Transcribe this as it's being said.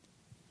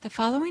The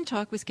following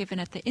talk was given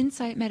at the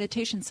Insight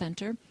Meditation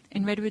Center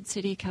in Redwood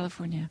City,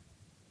 California.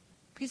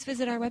 Please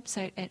visit our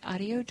website at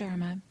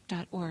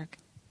audiodharma.org.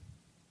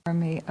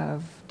 Army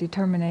of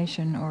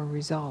determination or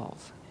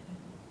resolve.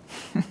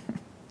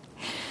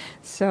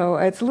 So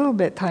it's a little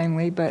bit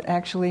timely, but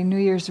actually New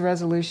Year's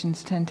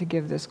resolutions tend to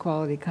give this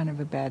quality kind of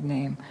a bad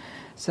name.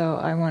 So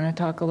I want to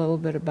talk a little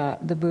bit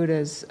about the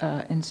Buddha's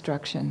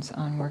instructions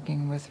on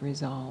working with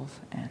resolve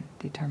and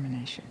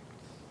determination.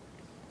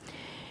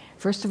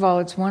 First of all,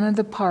 it's one of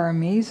the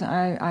paramis.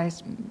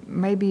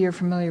 Maybe you're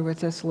familiar with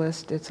this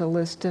list. It's a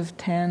list of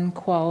 10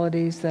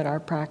 qualities that our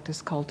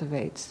practice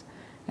cultivates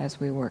as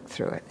we work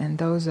through it. And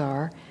those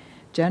are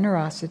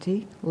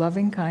generosity,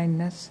 loving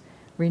kindness,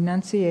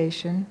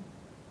 renunciation,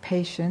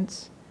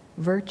 patience,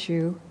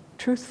 virtue,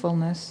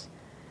 truthfulness,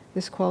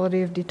 this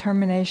quality of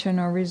determination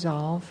or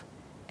resolve,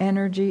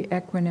 energy,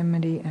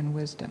 equanimity, and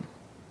wisdom.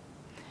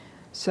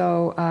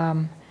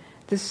 So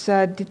this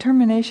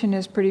determination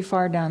is pretty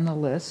far down the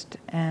list,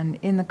 and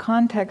in the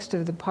context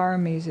of the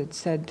paramis, it's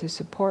said to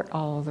support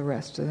all of the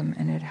rest of them,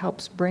 and it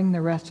helps bring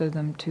the rest of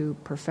them to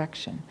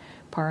perfection.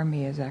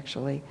 Parami is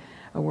actually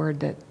a word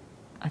that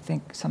I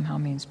think somehow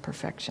means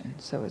perfection,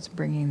 so it's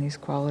bringing these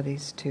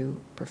qualities to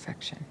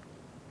perfection.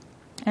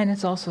 And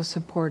it's also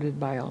supported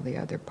by all the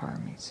other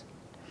paramis.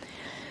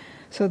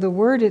 So the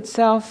word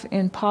itself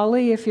in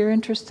Pali, if you're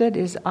interested,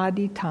 is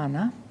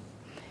aditana.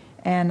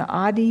 And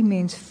adi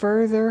means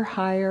further,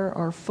 higher,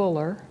 or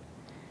fuller.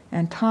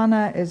 And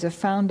tana is a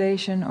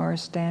foundation or a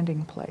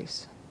standing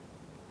place.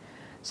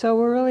 So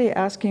we're really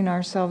asking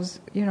ourselves,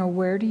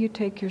 where do you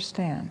take your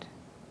stand,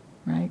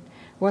 right?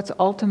 What's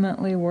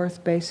ultimately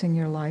worth basing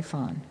your life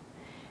on?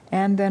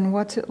 And then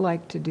what's it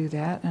like to do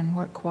that, and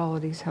what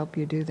qualities help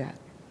you do that?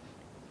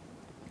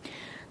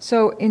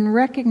 So in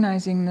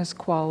recognizing this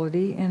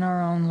quality in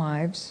our own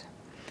lives,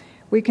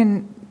 we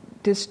can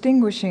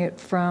distinguish it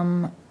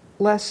from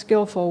less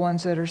skillful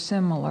ones that are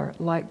similar,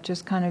 like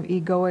just kind of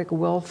egoic,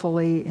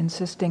 willfully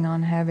insisting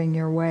on having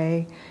your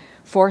way,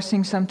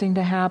 forcing something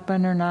to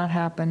happen or not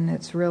happen.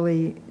 It's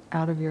really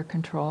out of your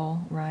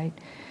control, right?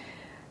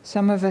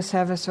 Some of us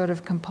have a sort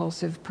of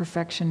compulsive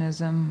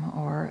perfectionism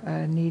or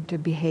a need to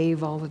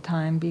behave all the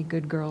time, be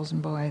good girls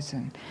and boys,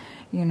 and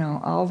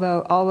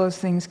although all those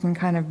things can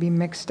kind of be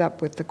mixed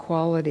up with the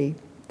quality,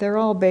 they're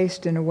all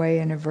based in a way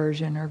in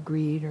aversion or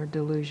greed or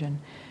delusion.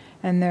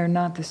 And they're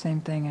not the same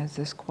thing as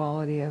this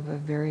quality of a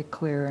very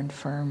clear and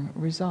firm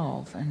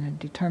resolve and a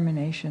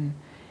determination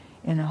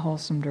in a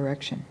wholesome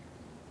direction.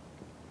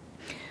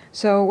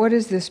 So what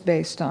is this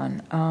based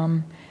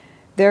on?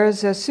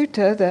 There's a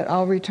sutta that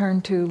I'll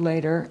return to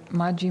later,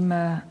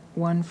 Majjhima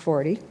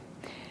 140.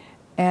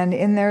 And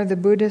in there the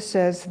Buddha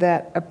says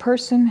that a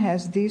person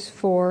has these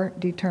 4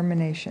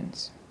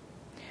 determinations.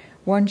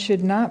 One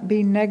should not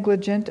be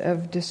negligent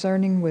of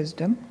discerning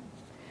wisdom,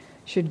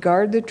 should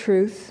guard the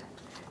truth,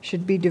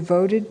 should be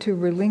devoted to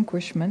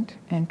relinquishment,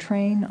 and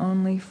train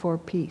only for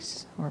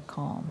peace or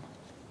calm.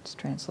 It's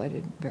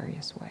translated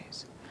various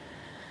ways.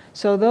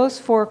 So those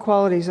 4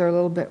 qualities are a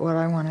little bit what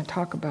I want to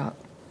talk about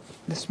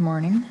this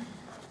morning.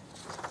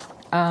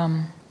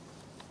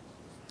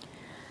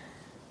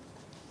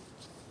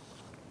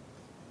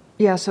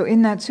 So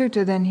in that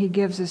sutta, then he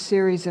gives a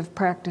series of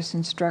practice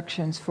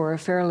instructions for a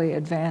fairly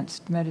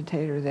advanced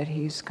meditator that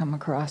he's come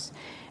across,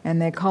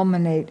 and they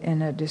culminate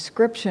in a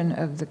description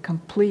of the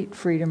complete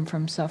freedom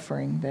from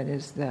suffering that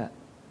is the,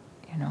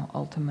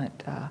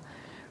 ultimate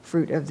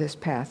fruit of this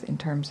path in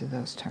terms of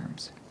those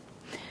terms.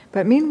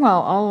 But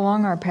meanwhile, all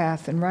along our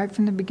path, and right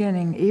from the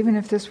beginning, even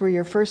if this were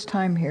your first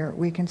time here,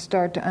 we can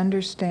start to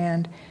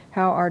understand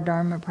how our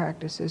Dharma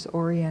practice is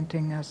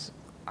orienting us,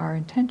 our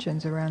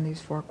intentions around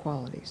these 4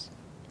 qualities.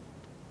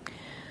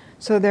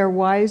 So they're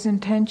wise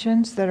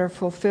intentions that are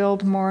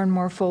fulfilled more and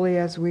more fully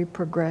as we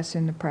progress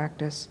in the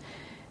practice.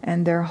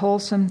 And they're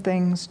wholesome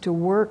things to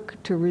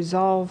work, to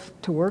resolve,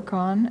 to work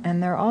on.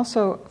 And they're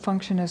also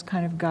function as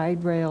kind of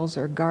guide rails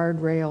or guard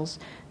rails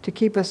to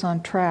keep us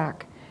on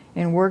track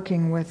in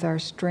working with our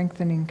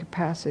strengthening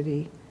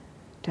capacity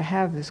to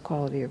have this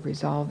quality of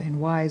resolve in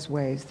wise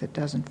ways that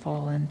doesn't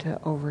fall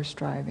into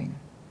over-striving.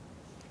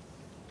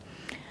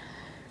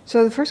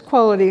 So the first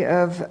quality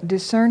of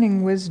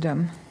discerning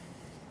wisdom.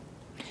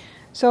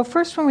 So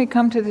first, when we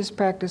come to this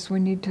practice,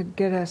 we need to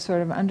get a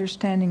sort of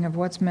understanding of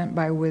what's meant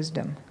by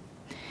wisdom.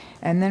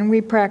 And then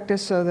we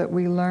practice so that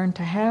we learn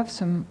to have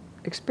some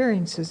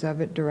experiences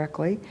of it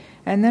directly.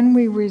 And then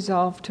we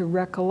resolve to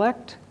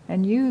recollect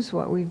and use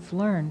what we've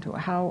learned.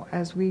 How,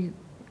 as we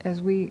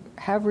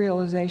have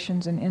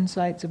realizations and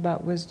insights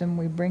about wisdom,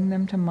 we bring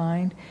them to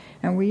mind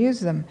and we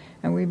use them.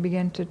 And we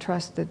begin to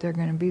trust that they're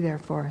going to be there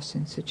for us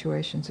in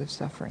situations of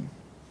suffering.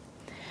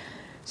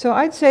 So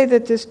I'd say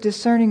that this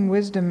discerning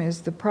wisdom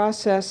is the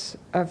process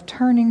of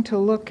turning to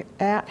look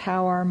at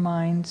how our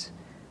minds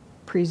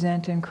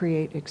present and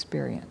create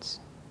experience.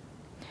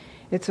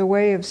 It's a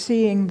way of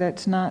seeing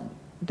that's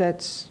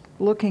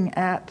looking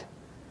at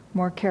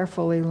more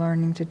carefully,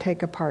 learning to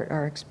take apart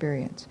our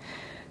experience.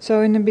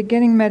 So in the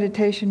beginning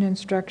meditation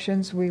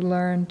instructions, we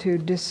learn to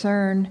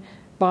discern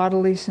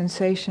bodily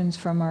sensations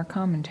from our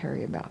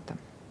commentary about them,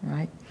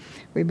 right?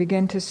 We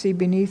begin to see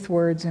beneath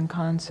words and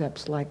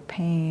concepts like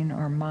pain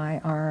or my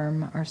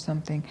arm or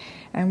something,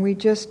 and we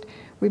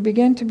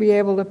begin to be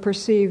able to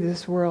perceive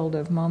this world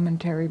of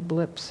momentary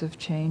blips of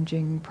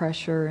changing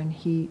pressure and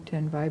heat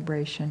and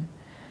vibration.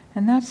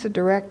 And that's the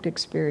direct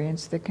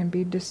experience that can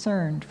be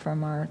discerned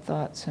from our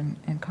thoughts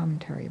and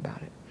commentary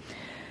about it.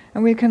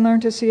 And we can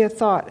learn to see a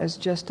thought as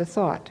just a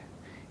thought.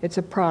 It's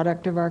a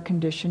product of our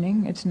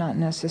conditioning. It's not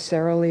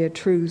necessarily a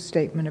true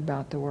statement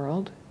about the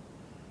world.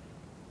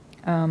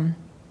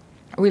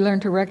 We learn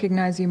to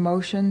recognize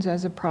emotions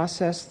as a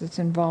process that's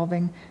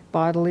involving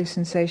bodily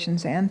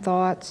sensations and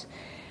thoughts.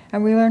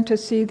 And we learn to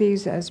see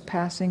these as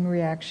passing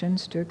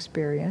reactions to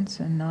experience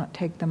and not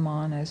take them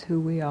on as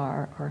who we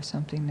are or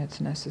something that's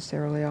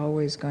necessarily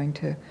always going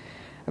to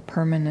a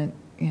permanent,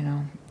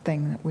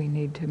 thing that we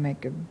need to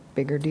make a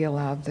bigger deal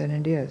out of than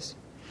it is.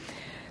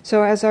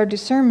 So as our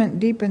discernment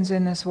deepens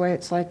in this way,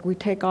 it's like we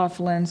take off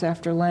lens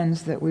after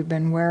lens that we've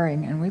been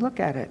wearing and we look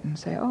at it and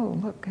say, oh,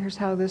 look, here's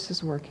how this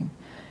is working.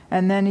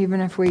 And then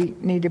even if we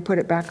need to put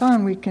it back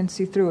on, we can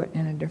see through it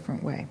in a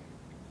different way.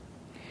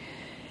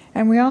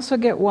 And we also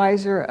get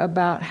wiser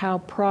about how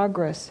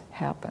progress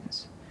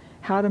happens.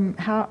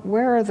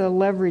 Where are the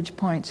leverage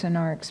points in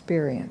our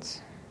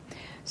experience?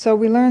 So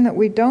we learn that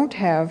we don't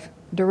have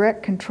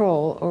direct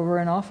control over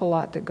an awful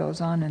lot that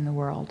goes on in the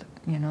world.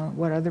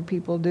 What other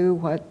people do,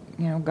 what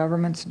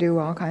governments do,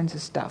 all kinds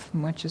of stuff.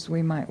 Much as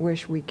we might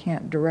wish, we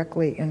can't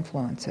directly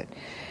influence it.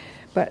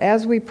 But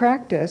as we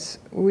practice,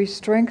 we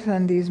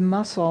strengthen these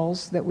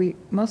muscles that we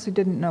mostly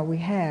didn't know we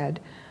had,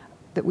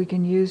 that we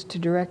can use to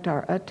direct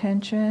our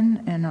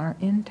attention and our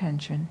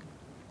intention.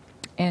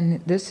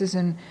 And this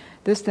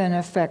then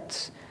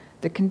affects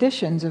the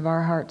conditions of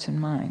our hearts and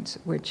minds,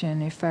 which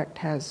in effect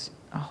has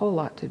a whole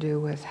lot to do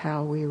with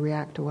how we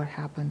react to what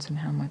happens and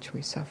how much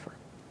we suffer.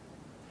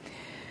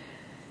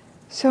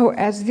 So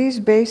as these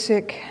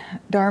basic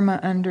Dharma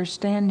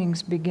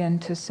understandings begin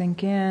to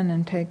sink in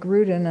and take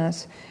root in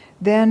us,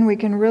 then we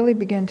can really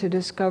begin to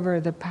discover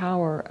the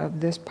power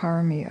of this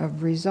parami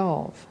of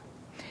resolve.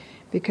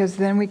 Because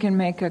then we can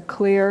make a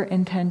clear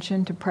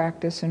intention to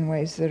practice in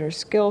ways that are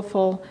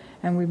skillful,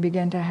 and we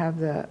begin to have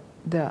the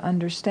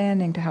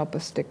understanding to help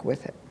us stick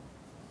with it.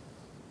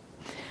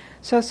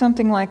 So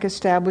something like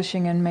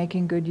establishing and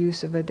making good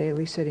use of a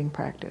daily sitting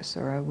practice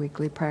or a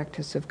weekly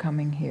practice of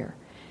coming here.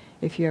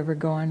 If you ever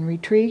go on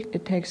retreat,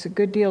 it takes a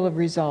good deal of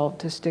resolve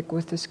to stick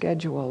with the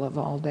schedule of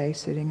all day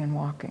sitting and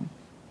walking.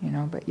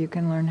 But you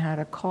can learn how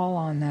to call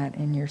on that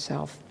in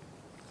yourself.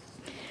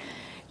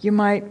 You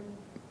might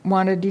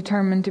want to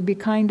determine to be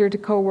kinder to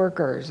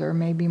coworkers or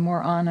maybe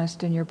more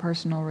honest in your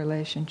personal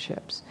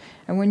relationships.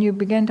 And when you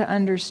begin to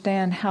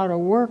understand how to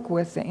work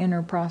with the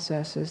inner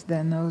processes,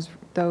 then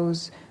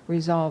those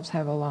resolves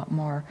have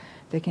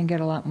they can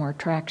get a lot more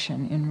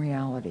traction in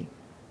reality.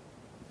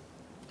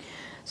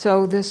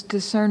 So this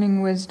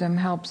discerning wisdom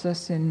helps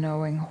us in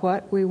knowing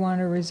what we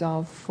want to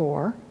resolve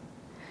for.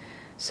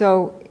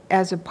 So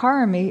as a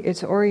parami,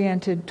 it's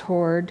oriented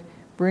toward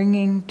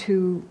bringing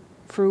to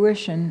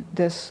fruition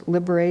this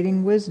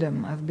liberating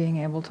wisdom of being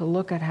able to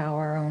look at how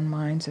our own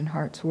minds and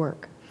hearts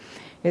work.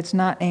 It's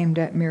not aimed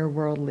at mere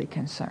worldly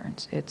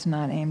concerns. It's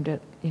not aimed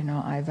at,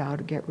 I vow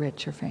to get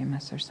rich or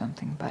famous or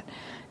something, but,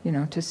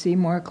 to see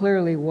more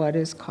clearly what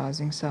is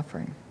causing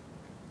suffering.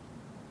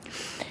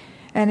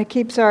 And it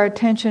keeps our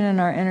attention and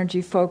our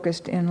energy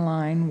focused in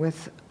line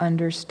with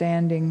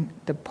understanding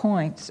the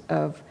points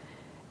of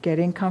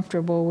getting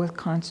comfortable with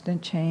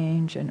constant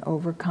change and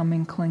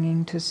overcoming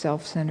clinging to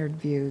self-centered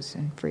views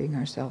and freeing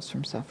ourselves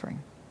from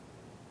suffering.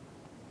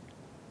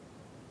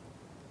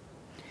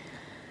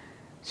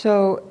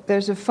 So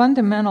there's a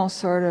fundamental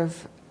sort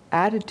of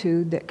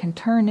attitude that can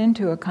turn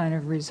into a kind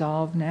of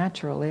resolve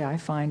naturally. I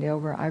find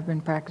I've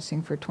been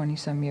practicing for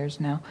 20-some years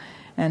now,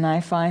 and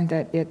I find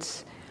that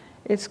it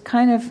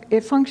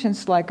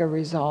functions like a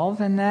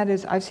resolve, and that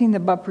is, I've seen the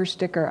bumper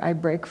sticker, I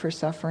break for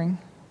suffering.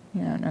 I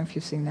don't know if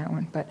you've seen that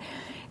one, but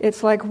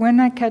it's like when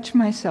I catch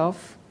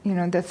myself,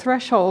 the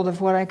threshold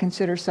of what I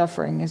consider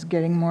suffering is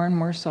getting more and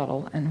more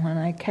subtle, and when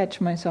I catch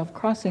myself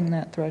crossing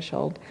that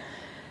threshold,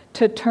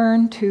 to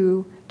turn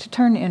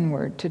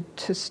inward,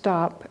 to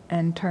stop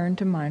and turn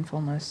to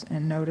mindfulness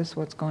and notice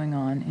what's going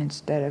on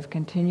instead of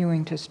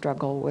continuing to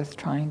struggle with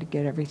trying to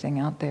get everything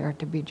out there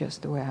to be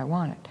just the way I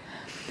want it.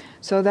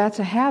 So that's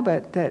a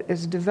habit that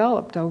is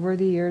developed over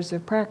the years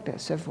of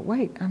practice of,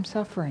 wait, I'm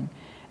suffering.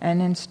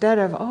 And instead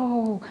of,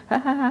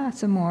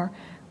 some more,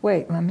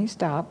 wait, let me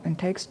stop and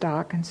take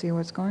stock and see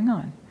what's going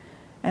on.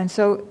 And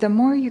so the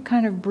more you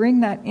kind of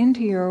bring that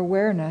into your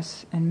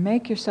awareness and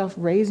make yourself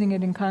raising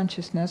it in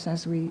consciousness,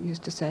 as we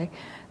used to say,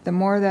 the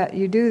more that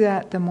you do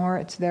that, the more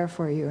it's there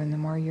for you, and the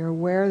more you're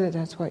aware that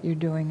that's what you're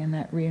doing, and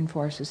that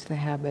reinforces the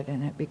habit,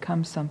 and it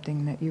becomes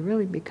something that you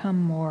really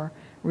become more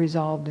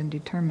resolved and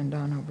determined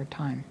on over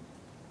time.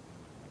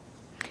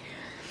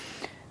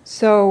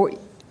 So,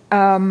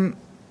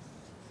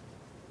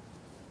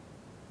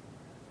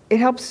 it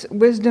helps,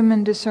 wisdom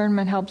and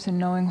discernment helps in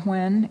knowing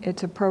when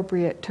it's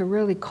appropriate to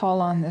really call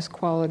on this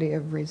quality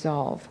of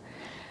resolve.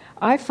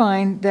 I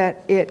find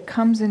that it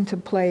comes into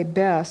play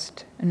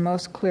best and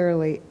most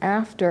clearly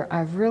after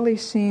I've really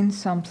seen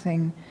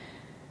something,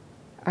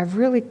 I've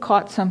really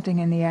caught something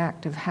in the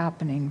act of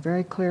happening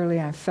very clearly.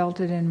 I've felt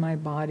it in my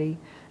body,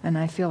 and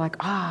I feel like,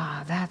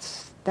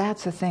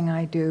 that's a thing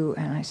I do,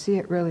 and I see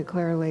it really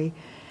clearly.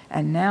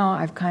 And now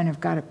I've kind of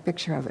got a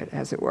picture of it,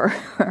 as it were.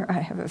 I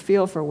have a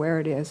feel for where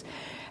it is.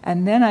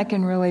 And then I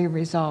can really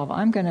resolve,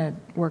 I'm going to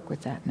work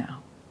with that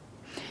now.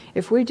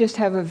 If we just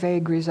have a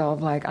vague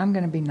resolve like, I'm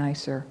going to be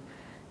nicer,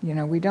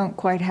 we don't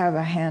quite have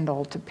a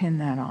handle to pin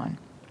that on.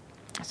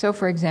 So,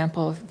 for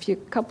example,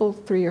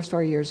 3 or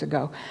 4 years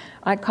ago,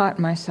 I caught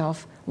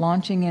myself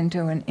launching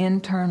into an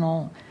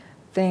internal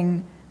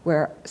thing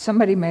where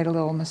somebody made a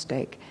little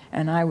mistake,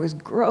 and I was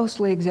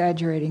grossly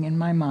exaggerating in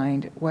my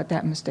mind what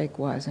that mistake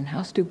was and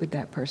how stupid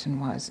that person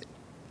was,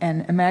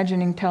 and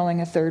imagining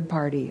telling a third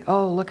party,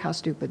 oh, look how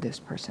stupid this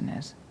person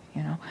is,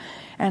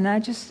 And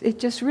it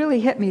just really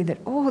hit me that,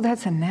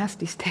 that's a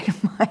nasty state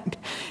of mind.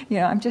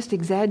 I'm just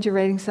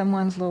exaggerating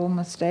someone's little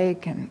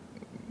mistake and,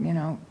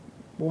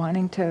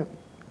 wanting to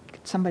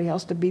get somebody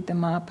else to beat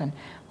them up, and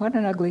what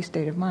an ugly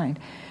state of mind.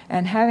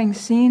 And having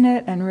seen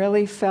it and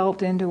really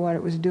felt into what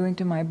it was doing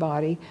to my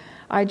body,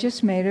 I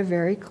just made a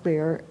very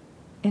clear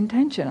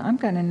intention. I'm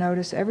going to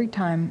notice every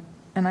time,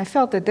 and I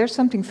felt that there's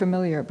something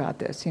familiar about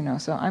this,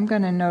 so I'm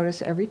going to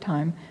notice every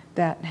time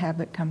that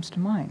habit comes to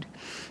mind.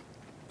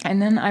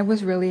 And then I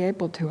was really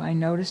able to. I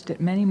noticed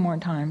it many more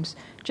times,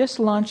 just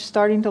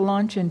starting to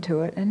launch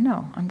into it, and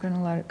no, I'm going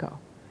to let it go.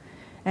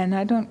 And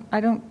I don't,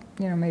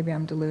 maybe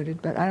I'm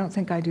deluded, but I don't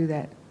think I do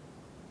that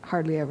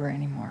hardly ever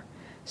anymore.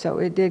 So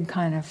it did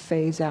kind of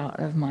phase out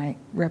of my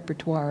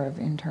repertoire of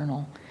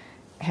internal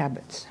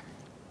habits.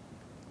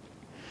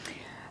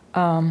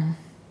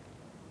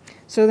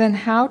 So then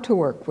how to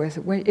work with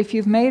it? If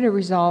you've made a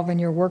resolve and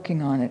you're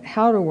working on it,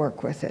 how to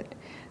work with it?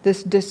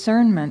 This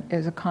discernment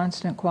is a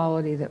constant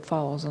quality that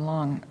follows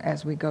along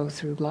as we go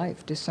through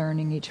life,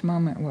 discerning each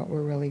moment what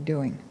we're really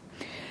doing.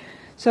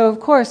 So of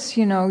course,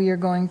 you're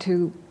going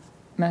to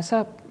mess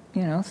up.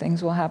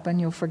 Things will happen,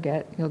 you'll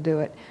forget, you'll do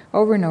it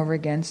over and over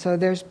again. So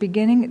there's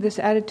this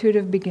attitude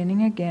of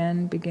beginning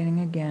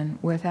again,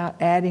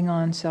 without adding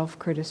on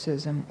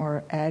self-criticism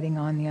or adding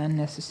on the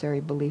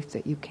unnecessary belief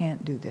that you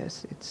can't do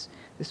this. This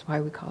is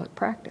why we call it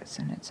practice,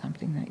 and it's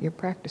something that you're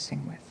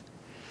practicing with.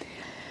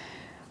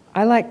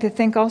 I like to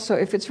think also,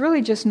 if it's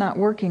really just not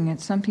working,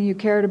 it's something you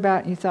cared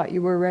about and you thought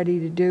you were ready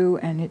to do,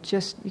 and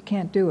you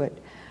can't do it.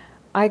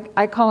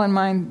 I call in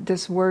mind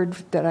this word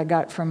that I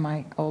got from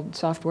my old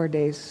software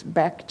days,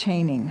 back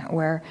chaining,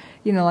 where,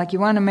 like you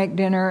want to make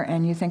dinner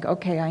and you think,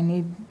 okay, I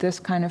need this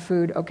kind of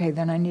food, okay,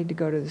 then I need to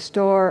go to the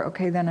store,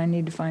 okay, then I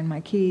need to find my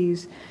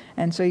keys.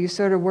 And so you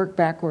sort of work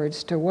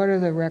backwards to what are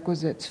the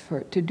requisites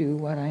to do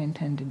what I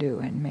intend to do.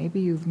 And maybe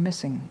you're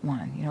missing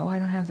one. I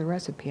don't have the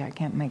recipe, I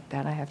can't make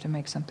that, I have to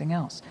make something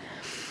else.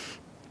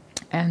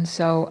 And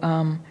so,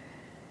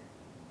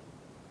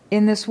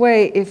 in this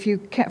way, if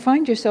you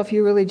find yourself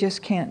you really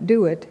just can't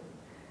do it,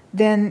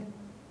 then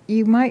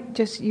you might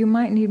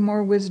need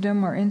more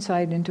wisdom or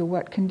insight into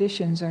what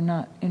conditions are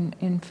not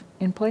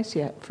in place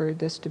yet for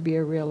this to be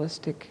a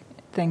realistic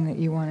thing that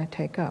you want to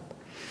take up.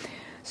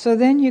 So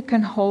then you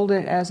can hold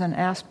it as an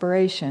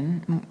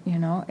aspiration,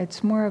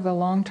 it's more of a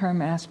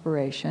long-term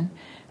aspiration,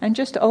 and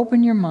just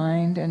open your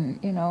mind and,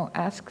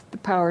 ask the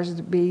powers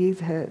that be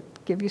to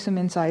give you some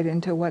insight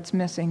into what's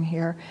missing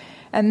here.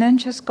 And then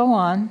just go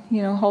on,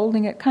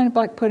 holding it, kind of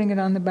like putting it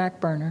on the back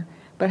burner,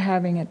 but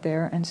having it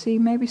there and see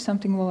maybe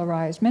something will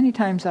arise. Many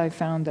times I've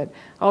found that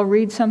I'll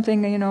read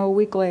something, a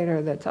week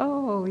later that's,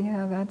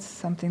 that's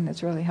something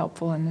that's really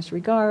helpful in this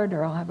regard,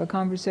 or I'll have a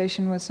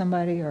conversation with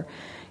somebody, or,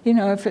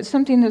 if it's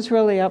something that's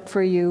really up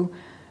for you,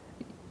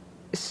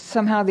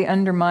 somehow the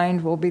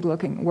undermind will be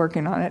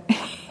working on it,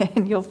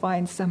 and you'll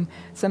find some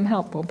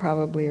help will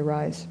probably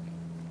arise.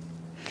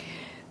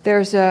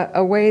 There's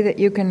a way that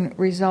you can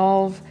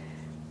resolve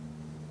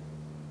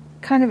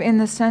kind of in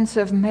the sense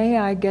of, may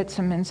I get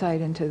some insight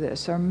into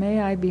this, or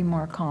may I be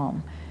more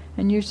calm?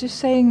 And you're just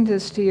saying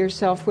this to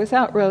yourself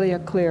without really a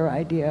clear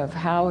idea of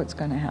how it's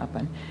going to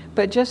happen.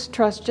 But just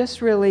trust,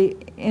 just really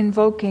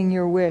invoking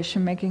your wish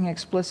and making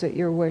explicit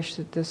your wish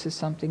that this is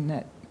something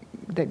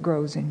that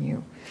grows in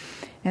you.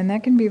 And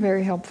that can be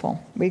very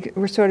helpful.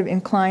 We're sort of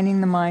inclining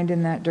the mind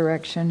in that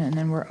direction, and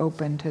then we're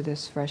open to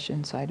this fresh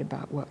insight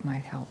about what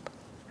might help.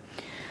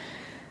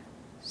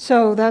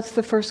 So that's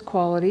the first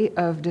quality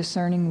of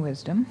discerning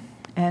wisdom.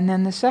 And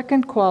then the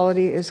second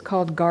quality is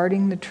called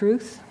guarding the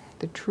truth.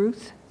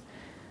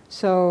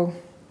 So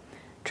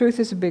truth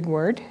is a big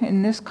word.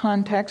 In this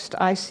context,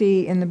 I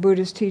see in the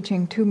Buddha's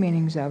teaching two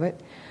meanings of it.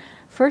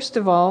 First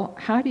of all,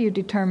 how do you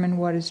determine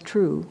what is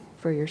true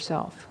for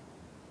yourself?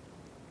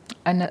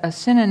 And a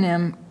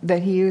synonym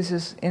that he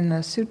uses in the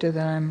sutta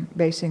that I'm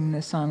basing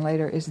this on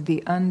later is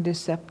the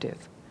undeceptive.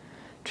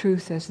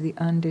 Truth as the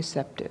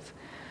undeceptive.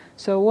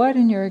 So what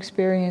in your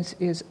experience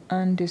is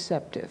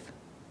undeceptive?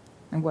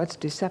 And what's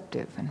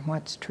deceptive and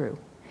what's true?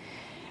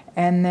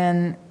 And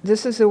then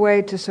this is a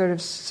way to sort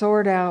of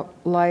sort out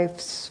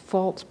life's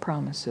false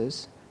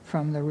promises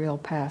from the real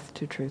path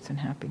to truth and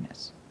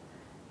happiness.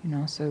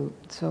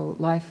 So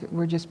life,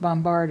 we're just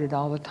bombarded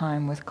all the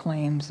time with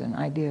claims and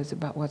ideas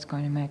about what's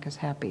going to make us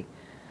happy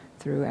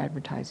through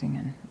advertising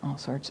and all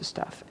sorts of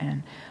stuff,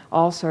 and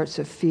all sorts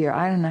of fear.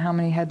 I don't know how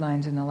many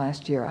headlines in the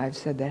last year I've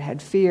said that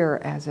had fear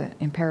as an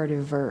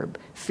imperative verb.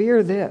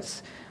 Fear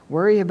this,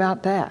 worry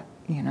about that,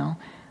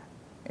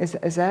 Is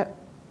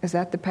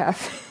that the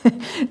path?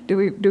 Do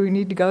we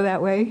need to go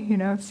that way?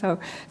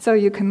 So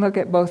you can look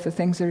at both the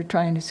things that are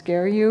trying to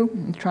scare you,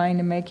 and trying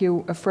to make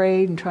you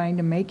afraid, and trying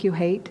to make you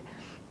hate.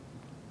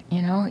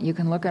 You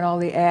can look at all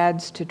the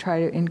ads to try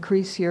to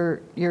increase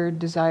your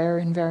desire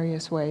in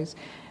various ways,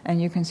 and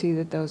you can see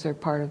that those are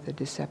part of the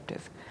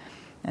deceptive.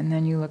 And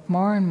then you look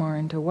more and more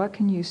into what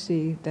can you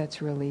see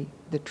that's really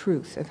the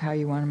truth of how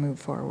you want to move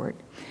forward.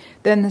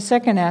 Then the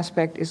second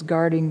aspect is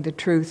guarding the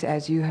truth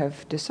as you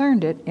have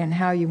discerned it in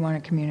how you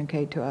want to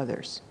communicate to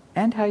others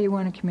and how you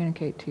want to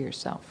communicate to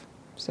yourself.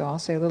 So I'll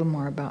say a little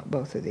more about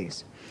both of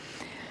these.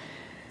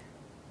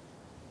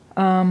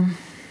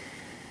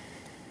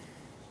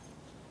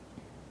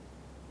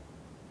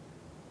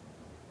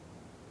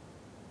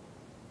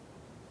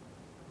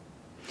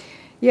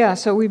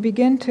 So we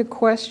begin to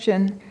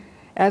question,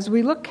 as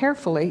we look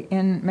carefully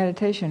in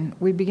meditation,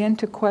 we begin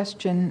to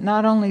question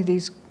not only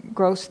these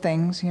gross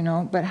things,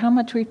 but how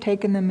much we've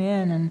taken them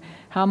in, and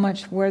how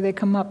much, where they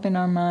come up in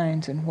our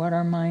minds, and what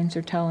our minds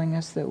are telling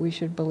us that we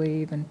should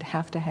believe and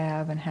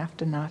have and have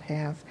to not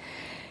have.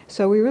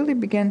 So we really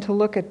begin to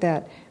look at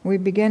that. We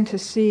begin to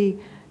see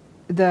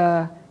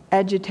the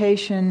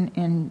agitation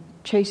in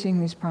chasing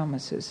these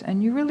promises.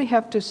 And you really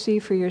have to see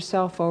for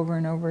yourself over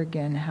and over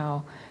again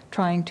how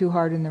trying too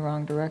hard in the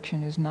wrong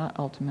direction is not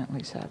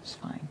ultimately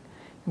satisfying.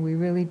 We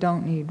really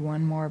don't need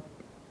one more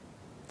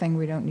thing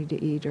we don't need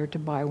to eat, or to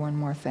buy one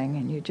more thing,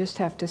 and you just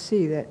have to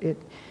see that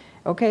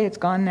it's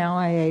gone now,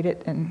 I ate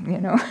it, and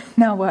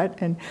now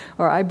what,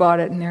 or I bought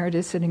it and there it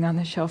is sitting on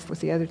the shelf with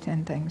the other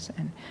 10 things,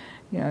 and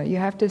you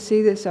have to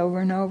see this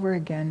over and over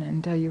again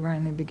until you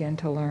finally begin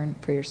to learn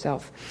for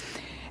yourself.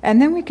 And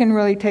then we can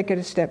really take it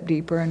a step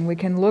deeper, and we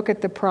can look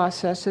at the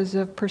processes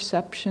of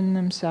perception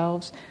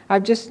themselves.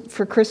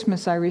 For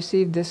Christmas, I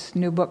received this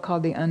new book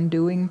called The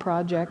Undoing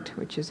Project,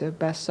 which is a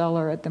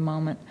bestseller at the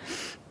moment,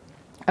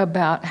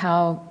 about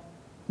how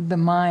the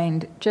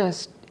mind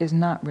just is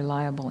not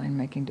reliable in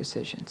making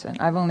decisions. And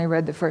I've only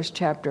read the first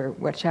chapter,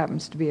 which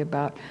happens to be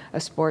about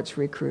a sports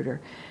recruiter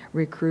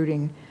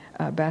recruiting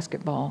a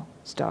basketball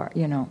star,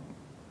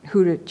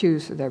 who to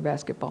choose for their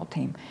basketball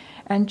team.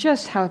 And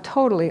just how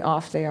totally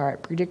off they are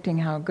at predicting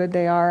how good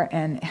they are,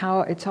 and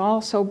how it's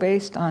all so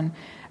based on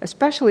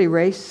especially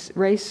race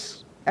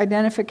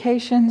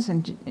identifications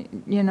and,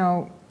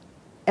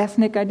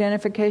 ethnic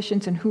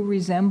identifications, and who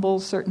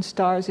resembles certain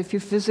stars. If you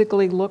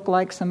physically look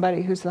like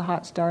somebody who's the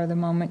hot star of the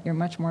moment, you're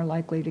much more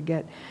likely to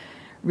get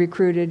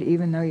recruited,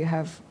 even though you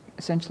have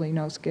essentially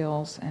no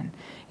skills. And,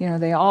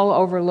 they all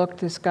overlooked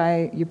this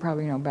guy. You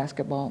probably know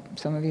basketball,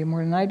 some of you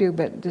more than I do,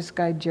 but this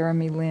guy,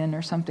 Jeremy Lin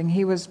or something,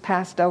 he was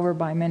passed over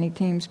by many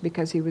teams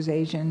because he was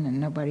Asian, and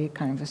nobody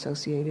kind of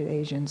associated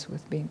Asians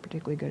with being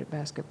particularly good at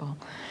basketball.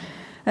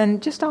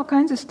 And just all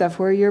kinds of stuff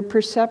where your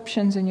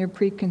perceptions and your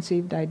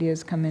preconceived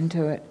ideas come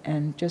into it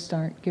and just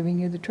aren't giving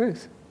you the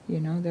truth.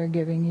 They're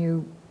giving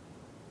you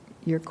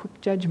your quick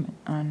judgment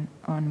on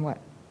what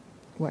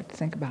to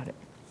think about it.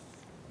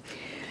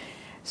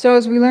 So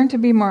as we learn to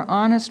be more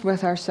honest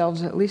with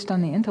ourselves, at least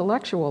on the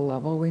intellectual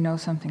level, we know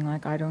something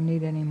like, I don't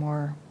need any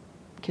more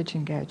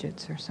kitchen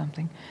gadgets or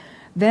something.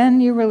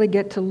 Then you really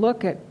get to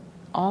look at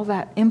all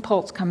that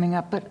impulse coming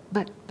up,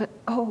 but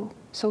oh,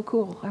 so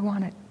cool, I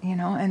want it,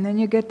 and then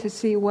you get to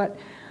see what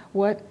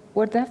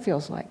that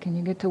feels like, and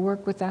you get to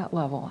work with that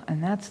level.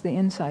 And that's the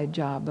inside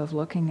job of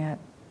looking at,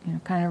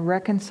 kind of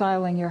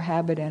reconciling your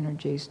habit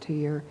energies to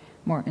your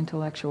more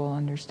intellectual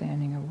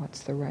understanding of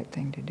what's the right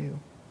thing to do.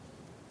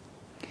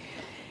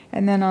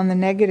 And then on the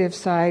negative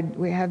side,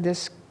 we have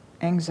this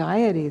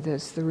anxiety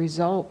that's the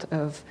result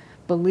of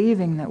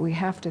believing that we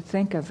have to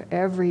think of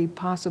every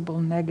possible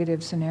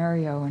negative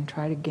scenario and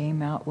try to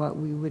game out what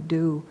we would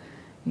do.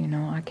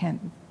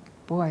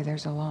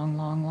 There's a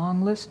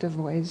long list of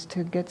ways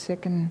to get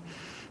sick and,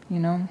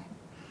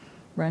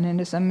 run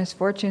into some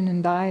misfortune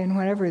and die and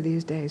whatever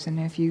these days. And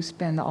if you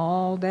spend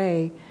all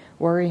day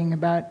worrying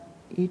about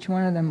each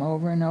one of them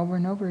over and over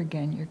and over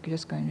again, you're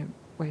just going to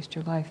waste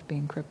your life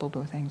being crippled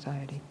with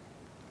anxiety.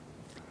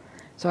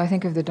 So I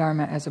think of the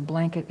Dharma as a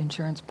blanket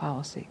insurance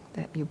policy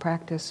that you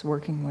practice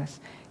working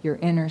with your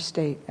inner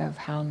state of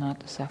how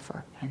not to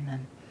suffer. And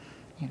then,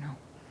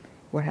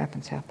 what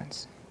happens,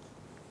 happens.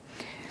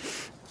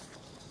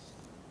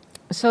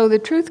 So the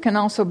truth can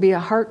also be a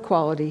heart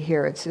quality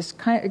here. It's this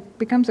it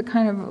becomes a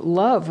kind of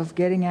love of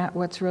getting at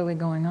what's really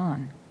going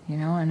on,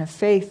 and a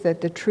faith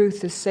that the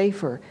truth is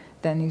safer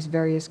than these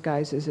various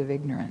guises of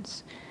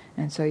ignorance.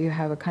 And so you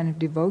have a kind of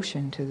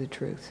devotion to the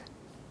truth.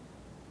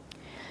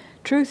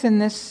 Truth in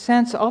this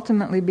sense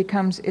ultimately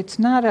becomes, it's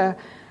not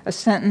a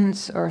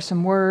sentence or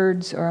some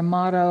words or a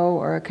motto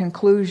or a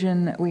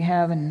conclusion that we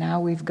have, and now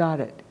we've got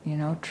it.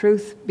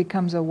 Truth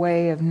becomes a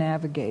way of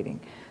navigating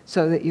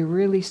so that you're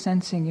really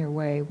sensing your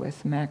way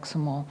with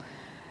maximal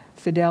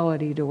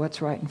fidelity to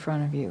what's right in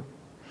front of you.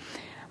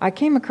 I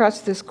came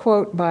across this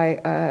quote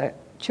by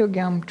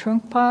Chogyam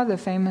Trungpa, the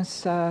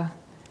famous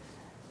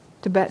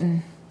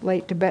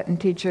late Tibetan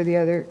teacher, the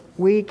other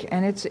week,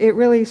 and it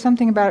really,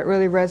 something about it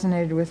really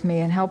resonated with me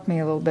and helped me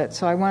a little bit.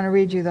 So I want to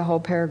read you the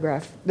whole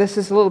paragraph. This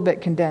is a little bit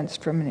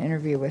condensed from an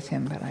interview with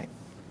him, but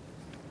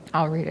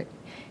I'll read it.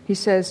 He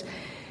says,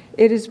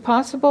 "It is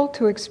possible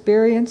to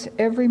experience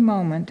every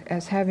moment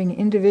as having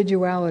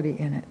individuality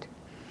in it.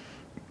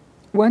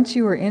 Once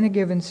you are in a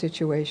given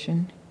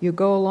situation, you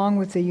go along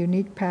with the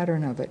unique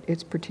pattern of it,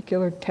 its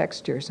particular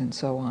textures and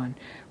so on.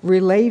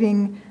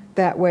 Relating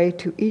that way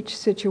to each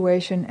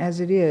situation as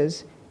it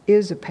is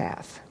a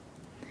path.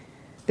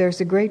 There's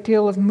a great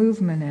deal of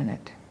movement in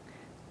it.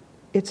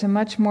 It's a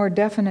much more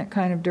definite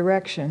kind of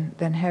direction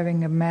than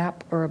having a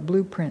map or a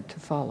blueprint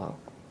to follow.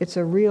 It's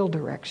a real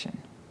direction.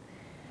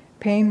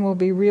 Pain will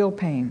be real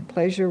pain.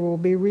 Pleasure will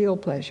be real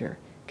pleasure.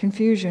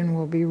 Confusion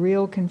will be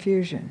real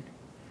confusion.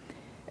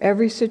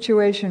 Every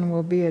situation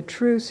will be a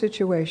true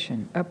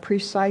situation, a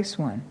precise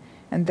one,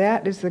 and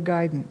that is the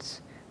guidance.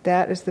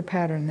 That is the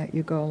pattern that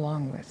you go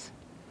along with.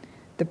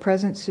 The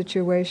present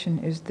situation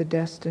is the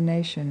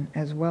destination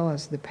as well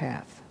as the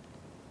path.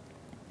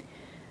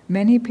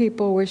 Many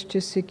people wish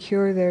to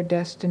secure their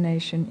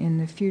destination in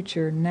the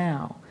future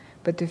now,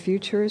 but the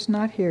future is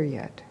not here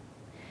yet.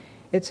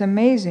 It's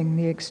amazing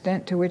the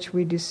extent to which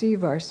we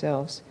deceive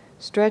ourselves,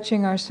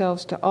 stretching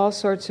ourselves to all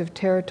sorts of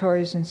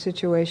territories and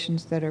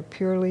situations that are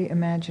purely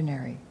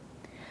imaginary.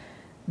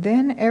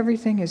 Then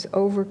everything is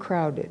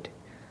overcrowded.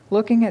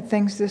 Looking at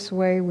things this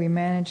way, we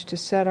manage to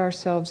set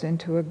ourselves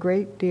into a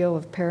great deal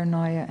of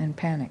paranoia and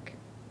panic.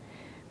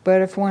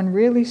 But if one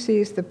really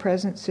sees the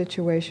present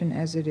situation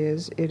as it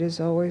is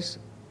always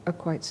a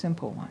quite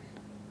simple one."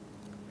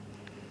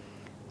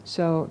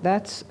 So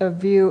that's a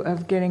view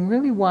of getting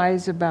really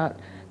wise about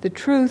the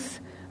truth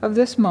of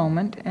this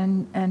moment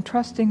and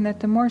trusting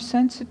that the more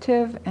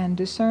sensitive and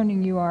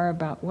discerning you are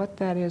about what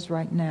that is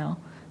right now,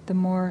 the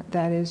more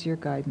that is your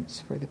guidance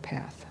for the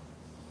path.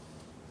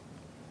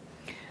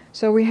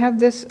 So we have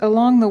this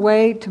along the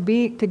way to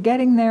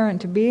getting there and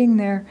to being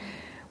there.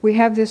 We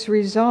have this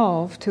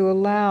resolve to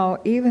allow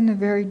even the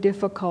very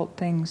difficult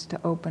things to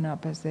open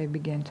up as they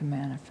begin to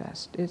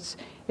manifest.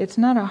 It's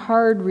not a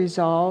hard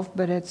resolve,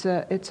 but it's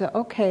a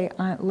okay.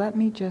 Let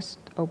me just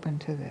open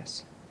to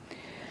this.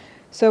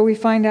 So we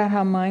find out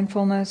how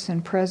mindfulness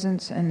and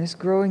presence and this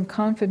growing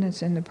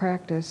confidence in the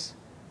practice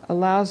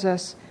allows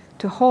us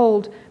to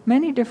hold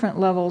many different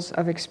levels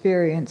of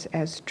experience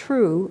as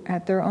true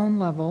at their own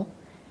level,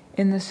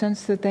 in the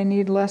sense that they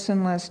need less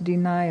and less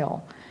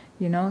denial.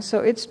 So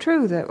it's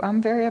true that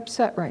I'm very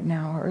upset right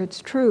now, or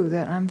it's true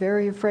that I'm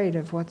very afraid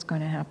of what's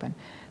going to happen.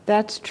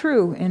 That's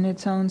true in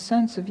its own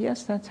sense of,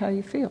 yes, that's how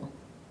you feel.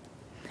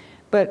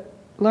 But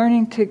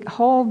learning to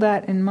hold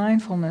that in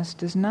mindfulness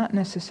does not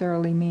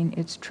necessarily mean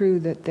it's true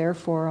that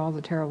therefore all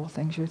the terrible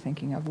things you're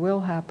thinking of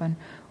will happen,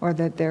 or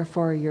that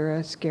therefore you're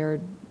a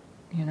scared,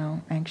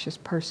 anxious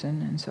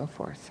person and so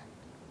forth.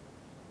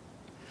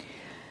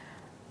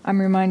 I'm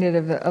reminded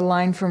of a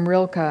line from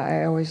Rilke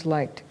I always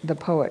liked, the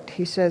poet.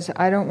 He says,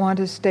 "I don't want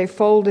to stay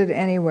folded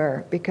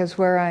anywhere, because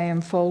where I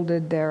am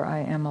folded, there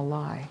I am a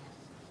lie."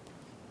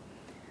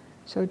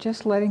 So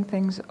just letting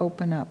things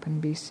open up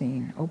and be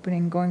seen.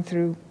 Going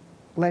through,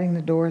 letting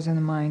the doors in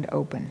the mind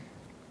open.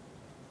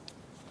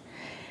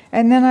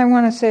 And then I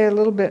want to say a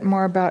little bit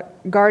more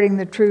about guarding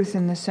the truth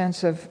in the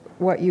sense of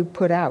what you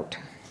put out.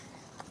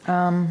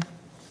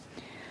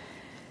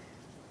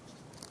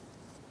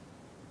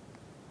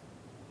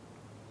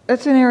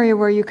 That's an area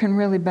where you can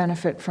really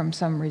benefit from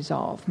some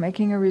resolve.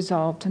 Making a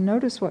resolve to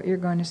notice what you're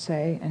going to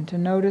say and to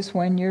notice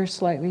when you're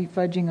slightly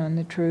fudging on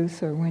the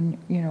truth, or when,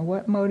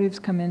 what motives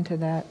come into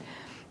that.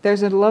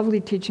 There's a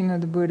lovely teaching of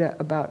the Buddha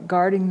about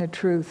guarding the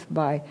truth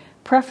by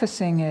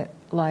prefacing it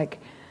like,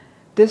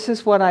 this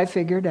is what I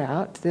figured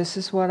out, this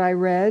is what I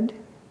read,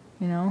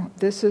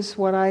 this is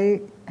what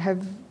I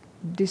have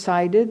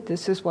decided,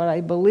 this is what I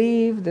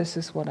believe, this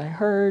is what I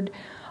heard.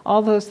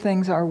 All those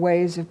things are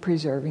ways of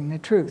preserving the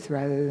truth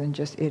rather than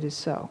just it is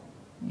so,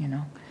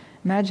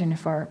 Imagine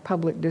if our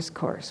public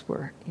discourse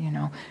were,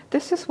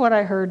 this is what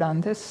I heard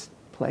on this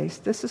place,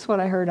 this is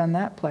what I heard on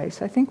that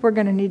place. I think we're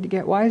going to need to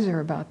get wiser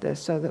about this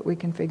so that we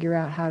can figure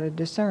out how to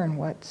discern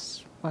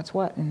what's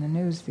what in the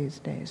news these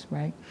days,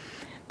 right?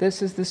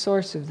 This is the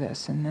source of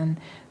this, and then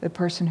the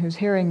person who's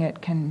hearing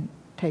it can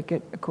take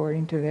it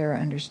according to their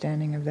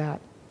understanding of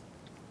that.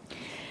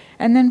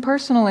 And then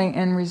personally,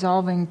 in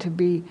resolving to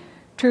be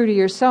true to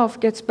yourself,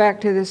 gets back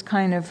to this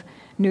kind of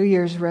New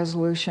Year's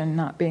resolution,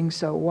 not being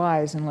so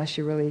wise unless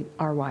you really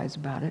are wise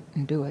about it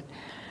and do it.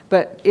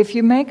 But if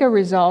you make a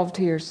resolve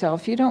to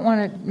yourself, you don't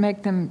want to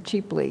make them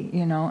cheaply,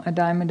 a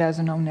dime a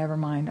dozen, oh, never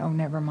mind,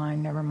 never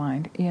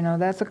mind.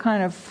 That's a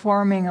kind of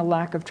forming a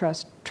lack of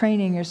trust,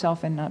 training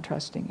yourself in not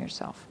trusting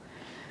yourself.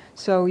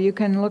 So you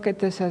can look at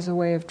this as a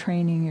way of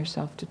training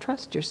yourself to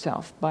trust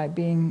yourself by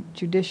being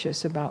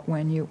judicious about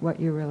what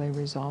you really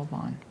resolve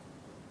on.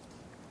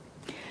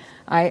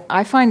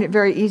 I find it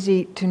very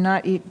easy to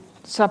not eat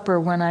supper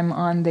when I'm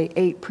on the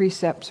 8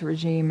 precepts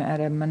regime at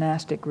a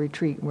monastic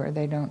retreat where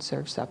they don't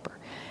serve supper.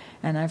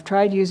 And I've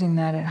tried using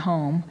that at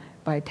home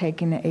by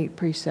taking the 8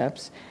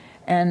 precepts.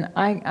 And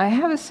I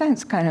have a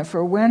sense kind of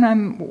for when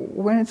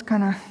it's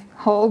going to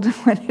hold and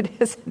when it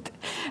isn't.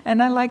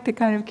 And I like to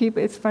kind of keep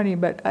it. It's funny,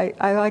 but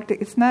I like to,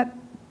 it's not,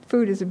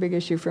 food is a big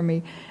issue for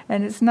me.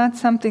 And it's not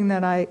something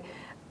that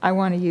I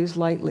want to use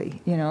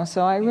lightly,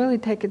 So I really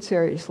take it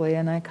seriously.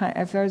 And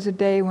if there's a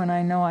day when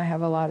I know I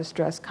have a lot of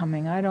stress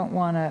coming, I don't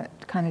want to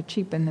kind of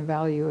cheapen the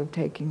value of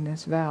taking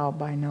this vow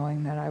by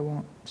knowing that I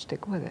won't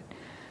stick with it.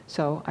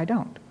 So I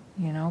don't,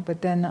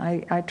 But then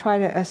I try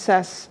to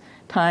assess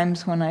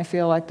times when I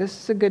feel like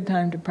this is a good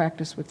time to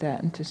practice with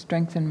that and to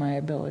strengthen my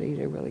ability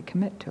to really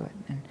commit to it.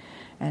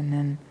 And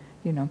then,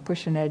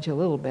 push an edge a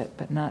little bit,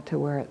 but not to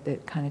where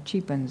it kind of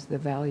cheapens the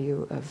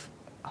value of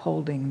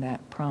holding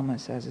that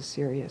promise as a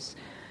serious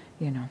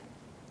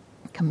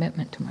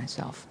commitment to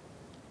myself.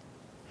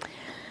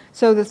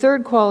 So the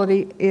third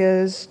quality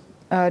is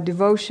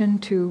devotion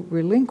to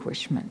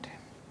relinquishment.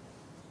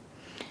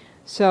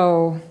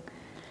 So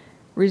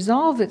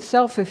resolve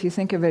itself, if you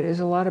think of it,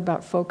 is a lot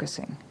about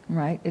focusing,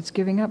 right? It's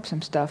giving up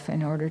some stuff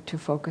in order to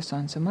focus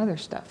on some other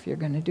stuff. You're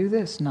going to do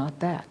this,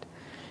 not that.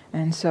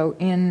 And so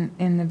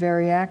in the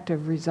very act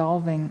of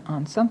resolving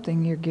on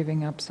something, you're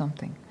giving up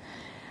something.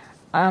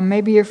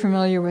 Maybe you're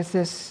familiar with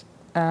this,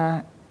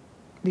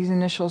 these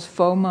initials,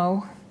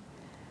 FOMO,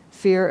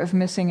 fear of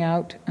missing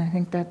out. I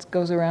think that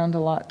goes around a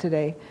lot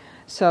today.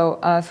 So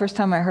first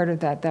time I heard of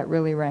that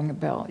really rang a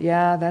bell.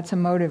 Yeah, that's a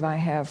motive I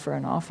have for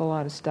an awful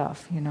lot of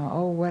stuff.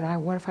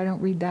 What if I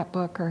don't read that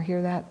book or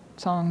hear that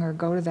song or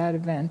go to that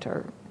event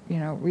or,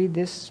 read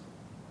this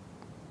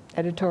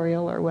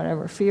editorial or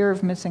whatever. Fear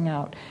of missing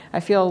out. I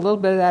feel a little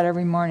bit of that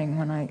every morning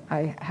when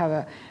I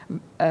have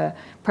a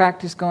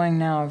practice going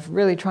now of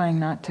really trying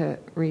not to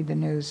read the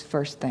news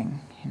first thing,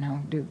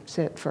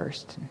 sit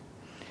first and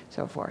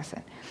so forth.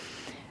 And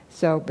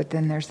so, but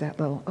then there's that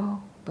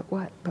little, but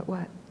what,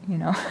 what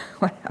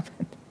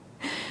happened?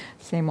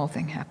 Same old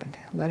thing happened.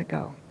 Let it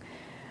go.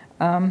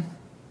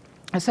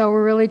 So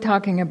we're really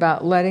talking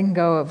about letting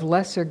go of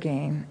lesser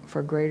gain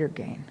for greater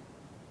gain.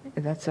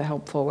 That's a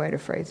helpful way to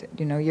phrase it.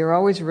 You're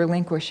always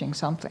relinquishing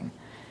something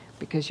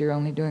because you're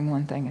only doing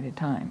one thing at a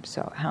time.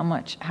 So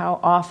how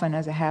often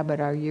as a habit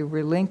are you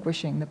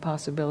relinquishing the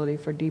possibility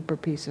for deeper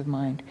peace of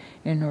mind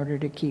in order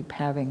to keep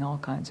having all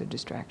kinds of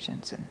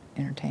distractions and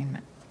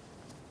entertainment?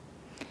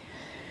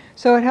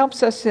 So it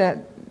helps us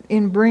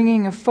in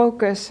bringing a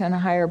focus and a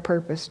higher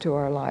purpose to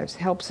our lives.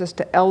 It helps us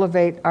to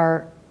elevate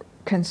our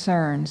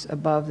concerns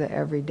above the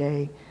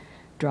everyday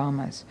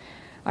dramas.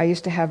 I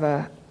used to have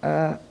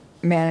a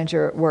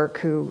manager at work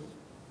who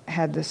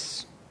had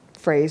this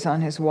phrase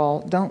on his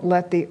wall, don't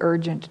let the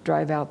urgent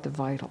drive out the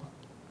vital.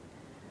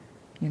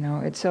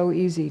 It's so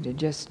easy to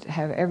just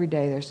have every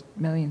day there's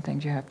a million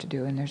things you have to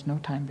do and there's no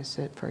time to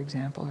sit, for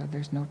example, or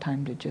there's no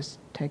time to just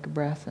take a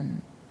breath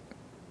and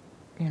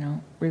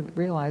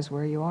realize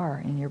where you are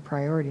in your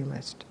priority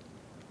list.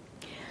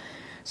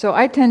 So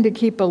I tend to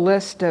keep a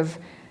list of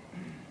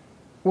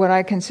what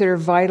I consider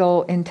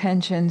vital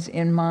intentions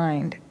in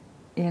mind.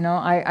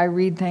 I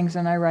read things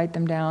and I write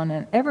them down,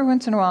 and every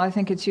once in a while I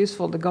think it's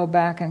useful to go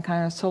back and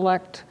kind of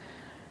select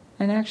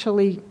and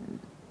actually,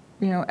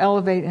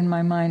 elevate in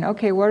my mind,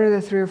 okay, what are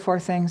the 3 or 4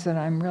 things that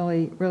I'm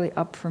really, really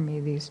up for me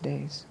these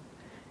days?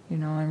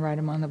 And write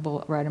them on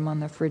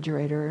the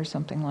refrigerator or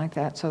something like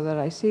that so that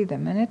I see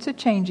them. And it's a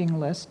changing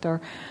list,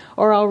 or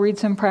I'll read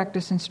some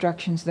practice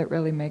instructions that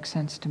really make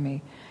sense to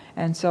me.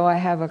 And so I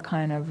have a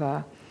kind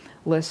of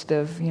list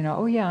of,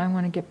 I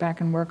want to get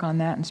back and work on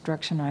that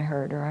instruction I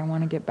heard, or I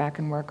want to get back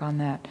and work on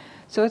that.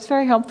 So it's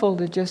very helpful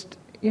to just,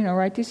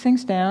 write these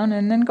things down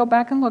and then go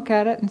back and look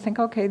at it and think,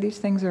 okay, these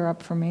things are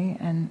up for me,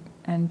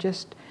 and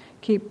just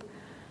keep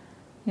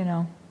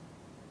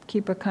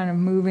a kind of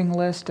moving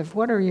list of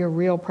what are your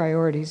real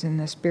priorities in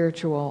the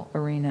spiritual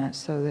arena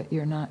so that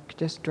you're not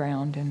just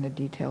drowned in the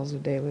details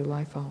of daily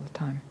life all the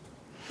time.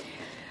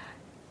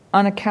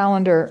 On a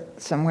calendar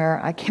somewhere,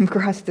 I came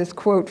across this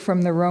quote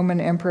from the Roman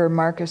Emperor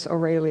Marcus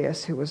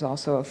Aurelius, who was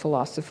also a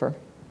philosopher.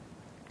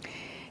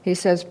 He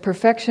says,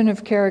 "Perfection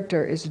of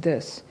character is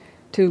this,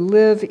 to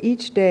live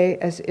each day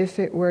as if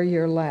it were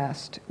your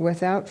last,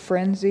 without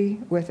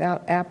frenzy,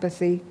 without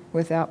apathy,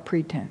 without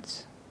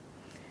pretense."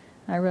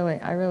 I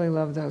really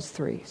love those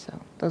 3,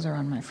 so those are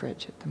on my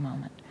fridge at the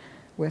moment.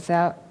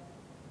 Without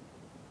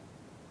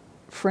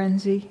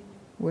frenzy,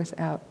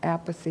 without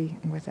apathy,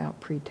 and without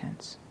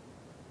pretense.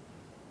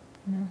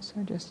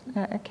 So just,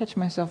 I catch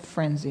myself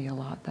frenzy a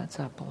lot. That's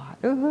up a lot.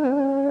 In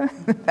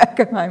the back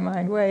of my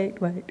mind, wait.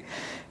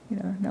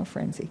 No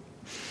frenzy.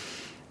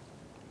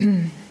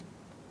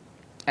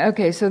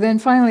 Okay, so then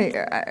finally,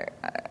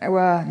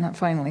 well, not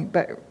finally,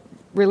 but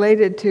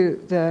related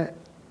to the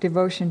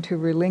devotion to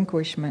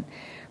relinquishment,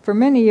 for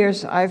many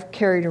years I've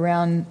carried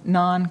around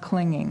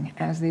non-clinging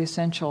as the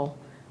essential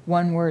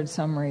one-word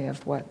summary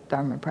of what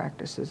Dharma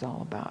practice is all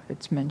about.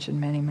 It's mentioned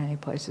many, many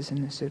places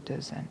in the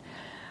suttas, and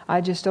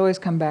I just always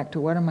come back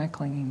to what am I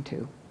clinging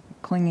to?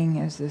 Clinging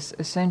is this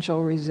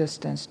essential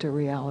resistance to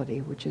reality,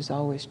 which is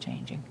always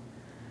changing.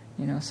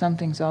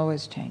 Something's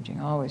always changing,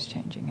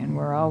 and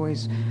we're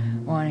always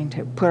wanting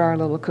to put our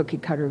little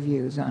cookie-cutter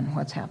views on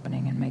what's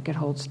happening and make it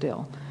hold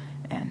still,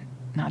 and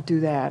not do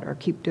that, or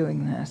keep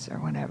doing this, or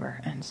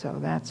whatever. And so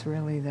that's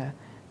really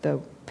the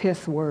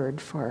pith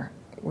word for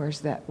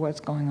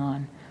what's going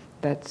on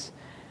that's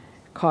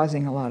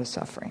causing a lot of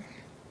suffering.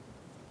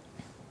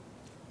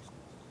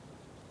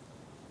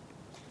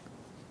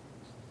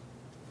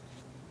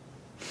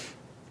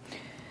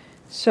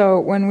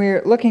 So when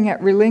we're looking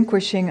at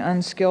relinquishing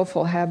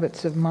unskillful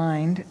habits of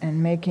mind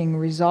and making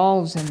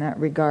resolves in that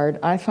regard,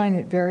 I find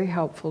it very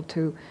helpful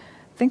to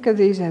think of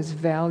these as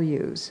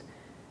values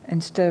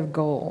instead of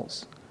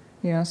goals.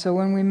 So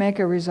when we make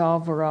a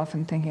resolve, we're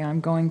often thinking, I'm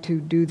going to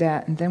do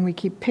that, and then we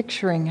keep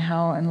picturing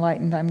how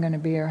enlightened I'm going to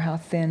be, or how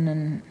thin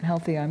and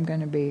healthy I'm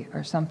going to be,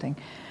 or something.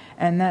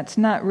 And that's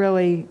not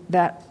really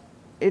that.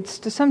 It's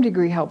to some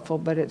degree helpful,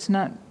 but it's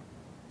not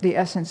the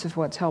essence of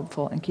what's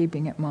helpful in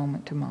keeping it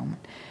moment to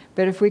moment.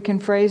 But if we can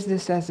phrase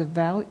this as a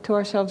value to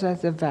ourselves,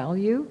 as a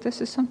value,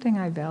 this is something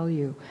I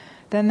value,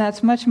 then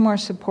that's much more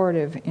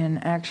supportive in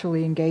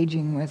actually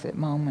engaging with it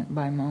moment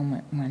by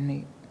moment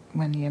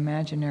when the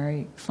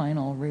imaginary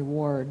final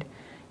reward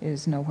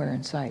is nowhere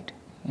in sight.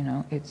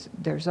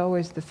 There's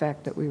always the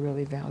fact that we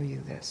really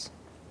value this.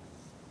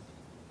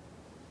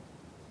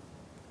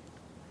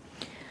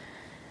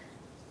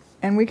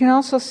 And we can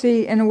also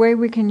see, in a way,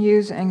 we can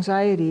use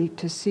anxiety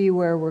to see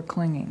where we're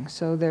clinging.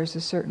 So there's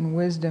a certain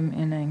wisdom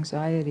in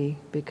anxiety,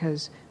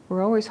 because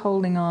we're always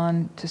holding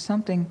on to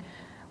something.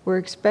 We're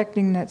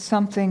expecting that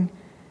something,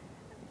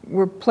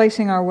 we're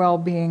placing our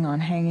well-being on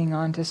hanging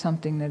on to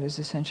something that is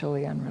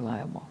essentially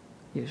unreliable,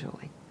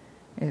 usually,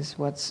 is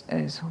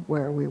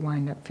where we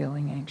wind up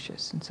feeling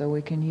anxious. And so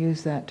we can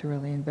use that to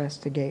really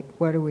investigate,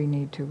 what do we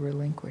need to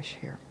relinquish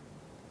here?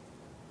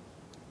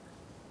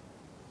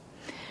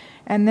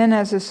 And then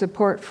as a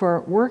support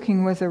for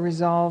working with a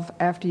resolve,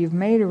 after you've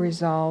made a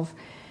resolve,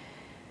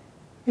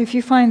 if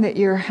you find that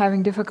you're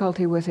having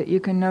difficulty with it,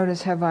 you can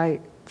notice, have I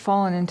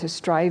fallen into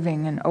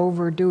striving and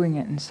overdoing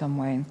it in some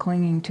way and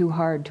clinging too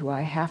hard to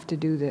I have to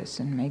do this,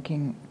 and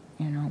making,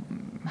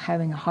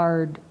 having a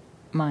hard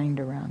mind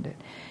around it.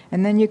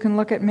 And then you can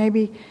look at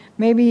maybe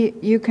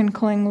you can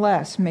cling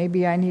less.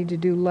 Maybe I need to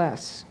do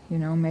less.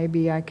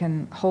 Maybe I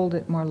can hold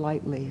it more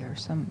lightly, or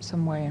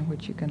some way in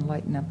which you can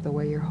lighten up the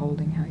way you're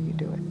holding how you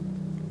do it.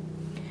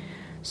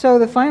 So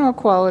the final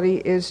quality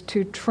is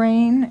to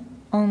train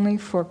only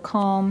for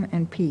calm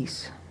and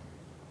peace.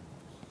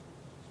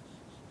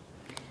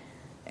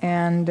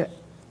 And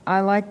I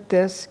like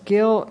this.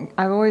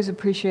 I've always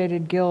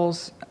appreciated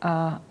Gil's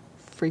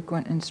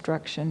frequent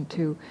instruction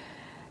to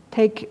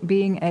take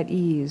being at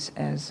ease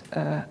as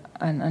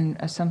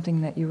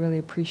something that you really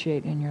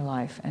appreciate in your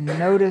life, and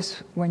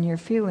notice when you're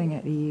feeling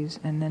at ease,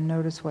 and then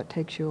notice what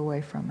takes you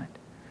away from it.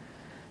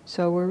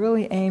 So we're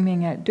really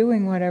aiming at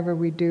doing whatever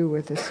we do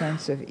with a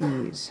sense of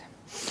ease.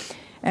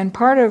 And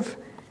part of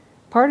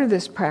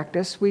this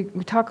practice, we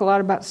talk a lot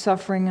about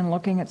suffering and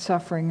looking at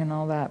suffering and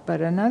all that,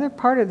 but another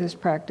part of this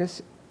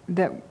practice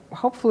that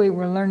hopefully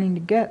we're learning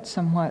to get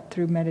somewhat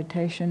through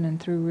meditation and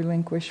through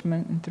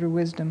relinquishment and through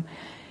wisdom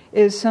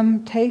is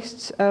some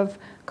tastes of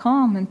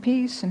calm and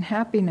peace and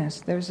happiness.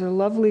 There's a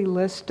lovely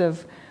list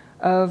of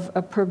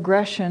a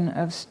progression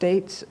of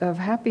states of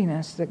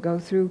happiness that go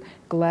through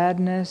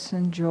gladness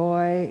and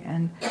joy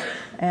and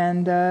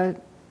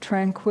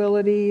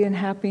tranquility and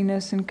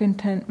happiness and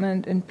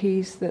contentment and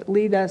peace that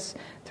lead us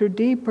through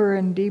deeper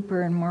and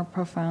deeper and more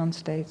profound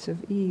states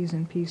of ease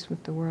and peace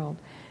with the world.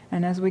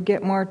 And as we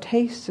get more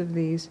tastes of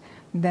these,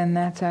 then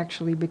that's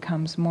actually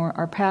becomes more,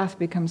 our path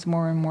becomes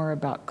more and more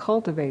about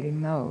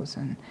cultivating those,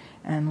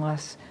 and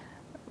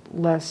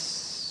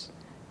less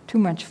too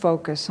much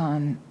focus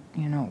on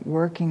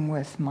working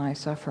with my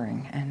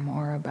suffering, and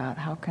more about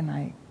how can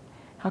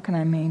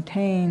I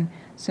maintain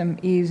some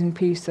ease and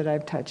peace that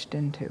I've touched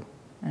into,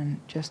 and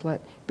just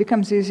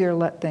becomes easier to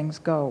let things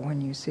go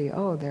when you see,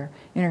 oh, they're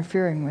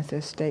interfering with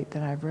this state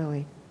that I've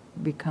really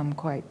become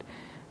quite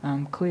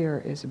clear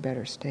is a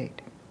better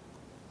state.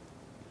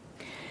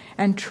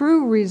 And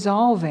true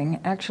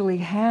resolving actually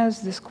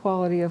has this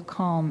quality of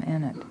calm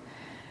in it,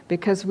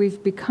 because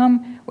we've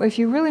become, if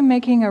you're really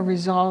making a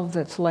resolve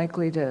that's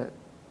likely to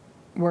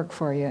work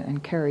for you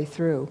and carry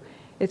through,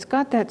 it's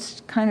got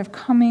that kind of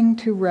coming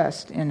to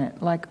rest in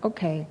it, like,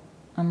 okay,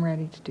 I'm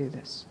ready to do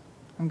this.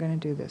 I'm going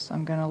to do this.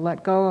 I'm going to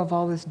let go of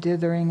all this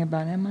dithering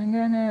about, am I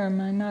going to, am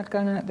I not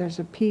going to? There's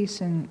a peace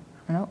in,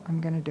 no,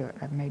 I'm going to do it.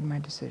 I've made my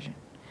decision.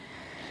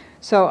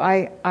 So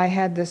I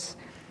had this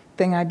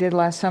thing I did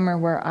last summer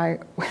where I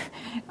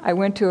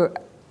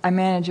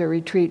manage a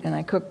retreat and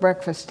I cook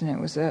breakfast, and it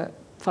was a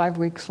 5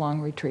 weeks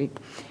long retreat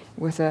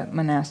with a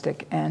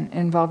monastic, and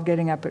involved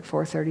getting up at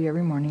 4:30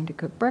 every morning to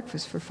cook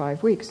breakfast for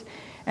 5 weeks.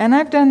 And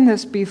I've done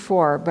this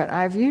before, but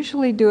I've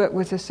usually do it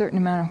with a certain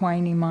amount of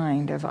whiny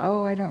mind of,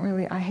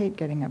 I hate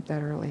getting up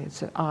that early.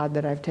 It's odd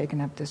that I've taken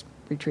up this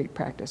retreat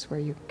practice where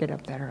you get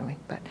up that early.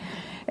 But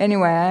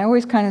anyway, I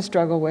always kind of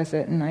struggle with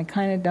it, and I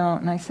kind of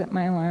don't, and I set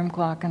my alarm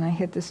clock, and I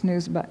hit the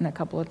snooze button a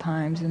couple of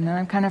times, and then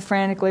I'm kind of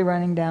frantically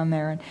running down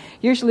there. And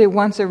usually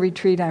once a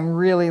retreat, I'm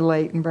really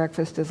late, and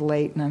breakfast is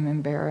late, and I'm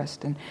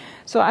embarrassed. And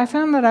so I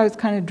found that I was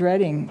kind of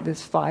dreading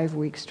this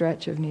 5-week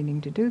stretch of needing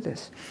to do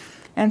this.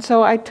 And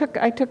so I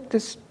took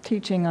this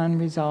teaching on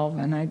resolve,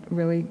 and I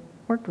really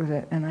worked with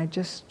it, and I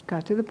just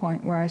got to the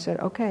point where I said,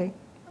 okay,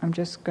 I'm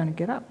just going to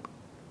get up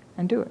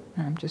and do it.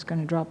 And I'm just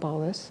going to drop all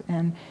this.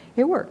 And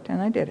it worked,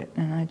 and I did it.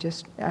 And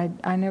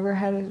I never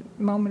had a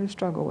moment of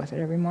struggle with it.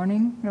 Every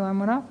morning, the alarm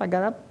went off, I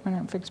got up, and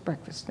I fixed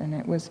breakfast. And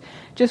it was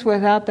just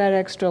without that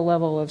extra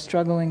level of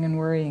struggling and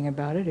worrying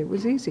about it, it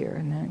was easier.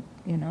 And then,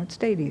 it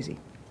stayed easy.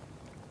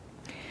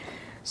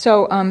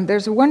 So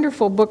there's a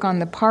wonderful book on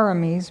the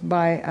paramis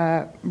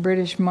by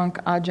British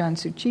monk Ajahn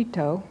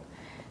Sucitto.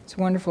 It's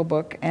a wonderful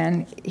book,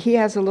 and he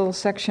has a little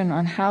section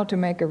on how to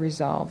make a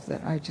resolve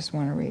that I just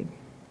want to read.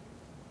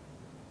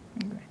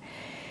 Okay.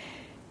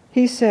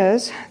 He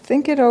says,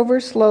 think it over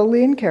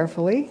slowly and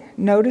carefully,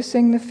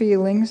 noticing the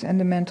feelings and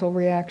the mental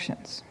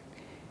reactions.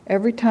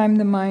 Every time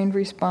the mind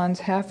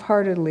responds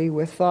half-heartedly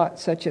with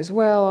thoughts such as,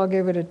 well, I'll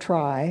give it a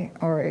try,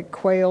 or it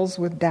quails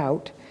with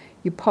doubt,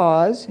 you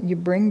pause, you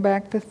bring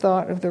back the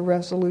thought of the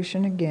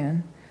resolution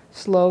again,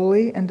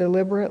 slowly and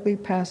deliberately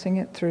passing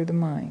it through the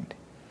mind.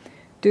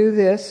 Do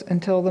this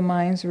until the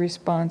mind's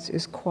response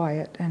is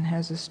quiet and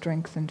has a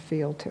strengthened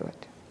feel to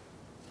it.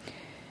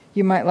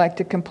 You might like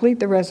to complete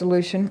the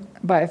resolution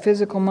by a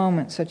physical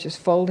moment, such as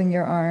folding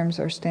your arms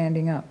or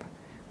standing up,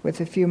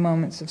 with a few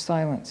moments of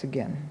silence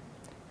again.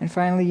 And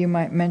finally, you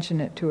might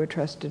mention it to a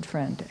trusted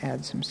friend to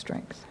add some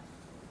strength.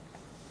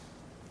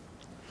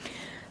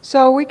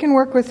 So we can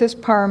work with this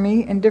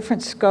parami in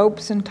different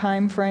scopes and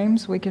time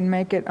frames. We can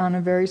make it on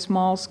a very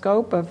small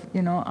scope of,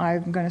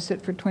 I'm going to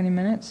sit for 20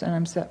 minutes and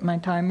I'm set my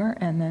timer,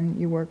 and then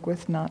you work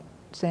with not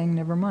saying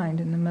never mind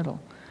in the middle.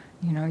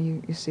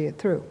 You see it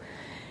through.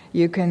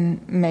 You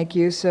can make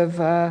use of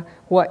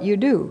what you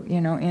do,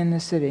 in the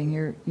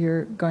sitting.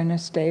 You're going to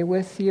stay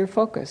with your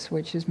focus,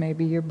 which is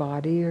maybe your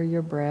body or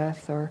your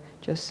breath or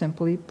just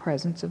simply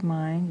presence of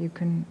mind. You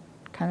can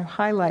kind of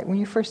highlight, when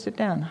you first sit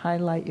down,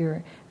 highlight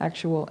your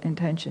actual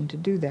intention to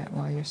do that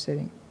while you're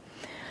sitting.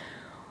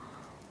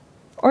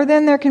 Or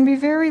then there can be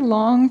very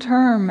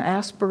long-term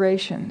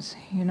aspirations.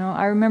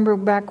 I remember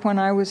back when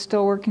I was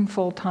still working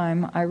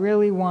full-time,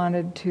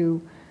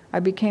 I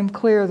became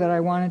clear that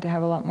I wanted to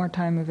have a lot more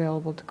time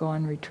available to go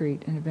on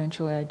retreat, and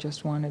eventually I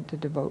just wanted to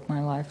devote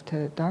my life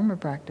to Dharma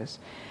practice.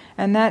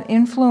 And that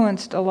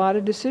influenced a lot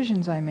of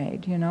decisions I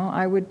made.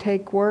 I would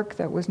take work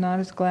that was not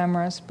as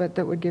glamorous, but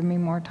that would give me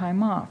more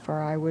time off.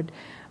 Or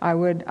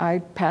I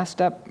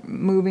passed up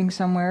moving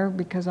somewhere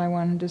because I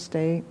wanted to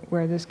stay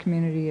where this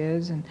community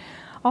is, and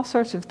all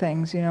sorts of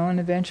things, And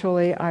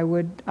eventually,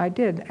 I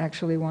did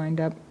actually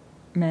wind up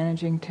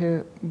managing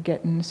to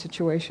get in the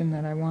situation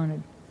that I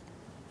wanted.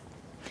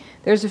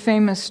 There's a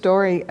famous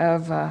story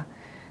of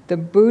the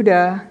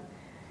Buddha.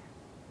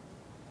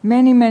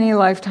 Many, many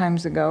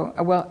lifetimes ago,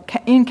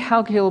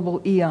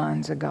 incalculable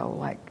eons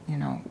ago,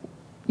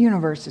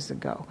 universes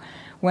ago,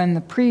 when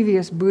the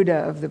previous Buddha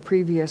of the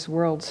previous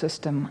world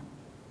system,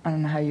 I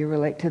don't know how you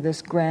relate to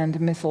this grand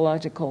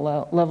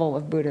mythological level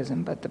of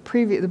Buddhism, but the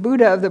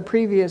Buddha of the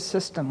previous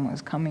system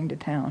was coming to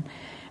town,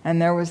 and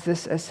there was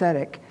this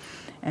ascetic,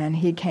 and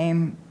he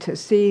came to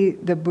see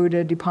the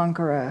Buddha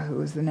Dipankara, who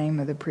was the name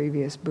of the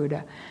previous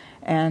Buddha,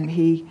 and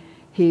he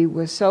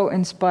was so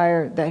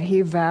inspired that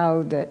he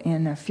vowed that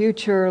in a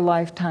future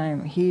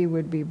lifetime he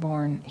would be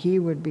born, he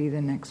would be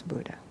the next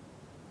Buddha.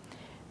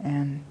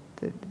 And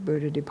the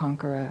Buddha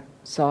Dipankara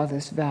saw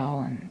this vow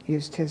and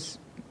used his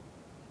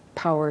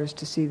powers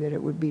to see that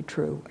it would be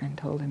true, and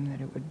told him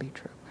that it would be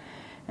true.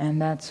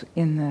 And that's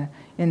in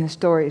the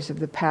stories of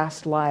the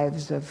past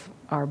lives of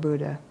our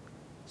Buddha,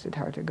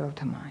 Siddhartha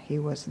Gautama. He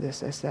was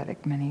this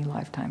ascetic many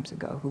lifetimes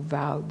ago who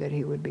vowed that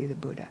he would be the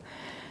Buddha.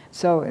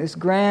 So this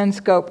grand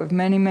scope of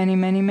many, many,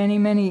 many, many,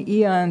 many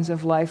eons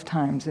of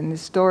lifetimes, and the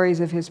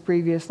stories of his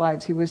previous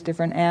lives, he was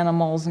different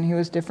animals and he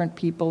was different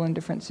people in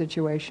different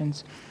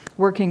situations,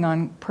 working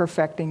on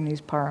perfecting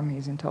these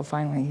paramis until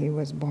finally he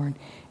was born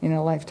in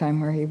a lifetime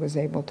where he was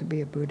able to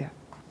be a Buddha.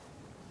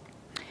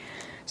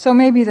 So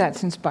maybe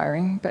that's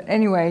inspiring, but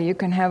anyway, you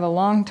can have a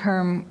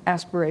long-term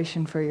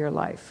aspiration for your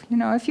life.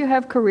 If you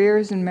have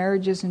careers and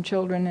marriages and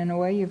children, in a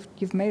way,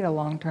 you've made a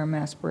long-term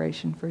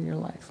aspiration for your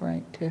life,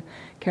 right? To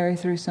carry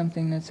through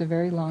something that's a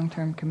very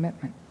long-term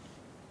commitment.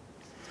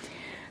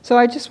 So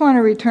I just want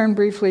to return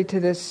briefly to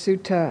this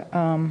Sutta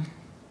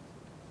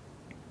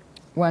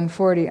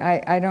 140.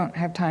 I don't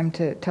have time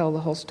to tell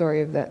the whole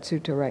story of that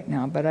sutta right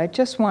now, but I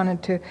just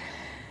wanted to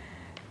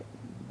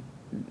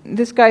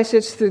this guy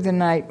sits through the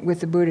night with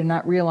the Buddha,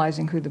 not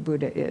realizing who the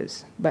Buddha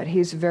is. But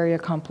he's a very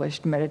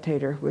accomplished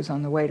meditator who was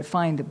on the way to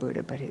find the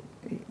Buddha, but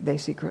they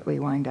secretly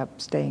wind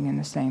up staying in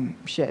the same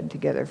shed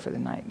together for the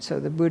night. So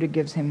the Buddha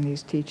gives him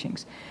these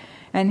teachings.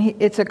 And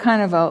it's a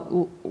kind of a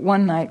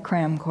one-night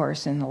cram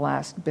course in the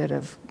last bit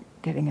of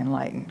getting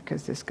enlightened,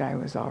 because this guy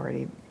was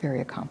already very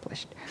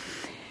accomplished.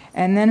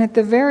 And then at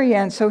the very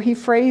end, so he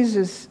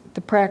phrases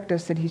the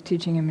practice that he's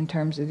teaching him in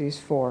terms of these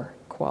 4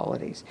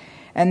 qualities.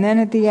 And then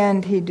at the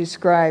end, he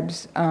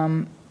describes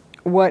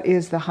what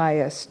is the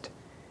highest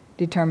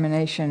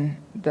determination,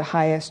 the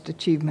highest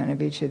achievement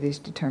of each of these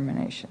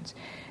determinations.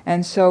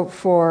 And so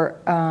for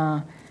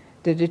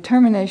the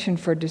determination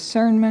for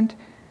discernment,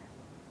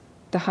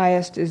 the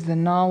highest is the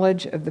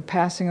knowledge of the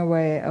passing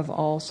away of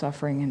all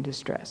suffering and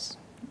distress.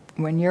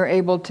 When you're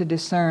able to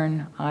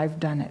discern, I've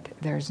done it.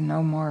 There's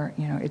no more,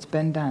 it's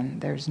been done.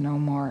 There's no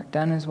more.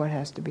 Done is what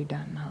has to be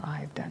done, not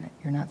I've done it.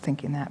 You're not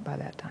thinking that by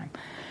that time.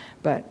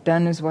 But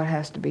done is what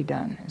has to be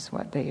done, is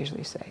what they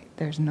usually say.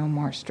 There's no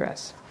more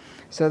stress.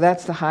 So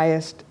that's the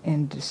highest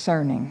in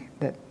discerning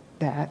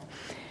that.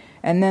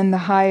 And then the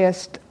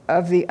highest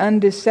of the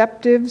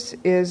undeceptives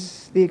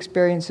is the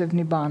experience of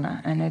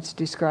Nibbana, and it's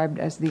described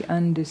as the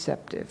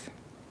undeceptive.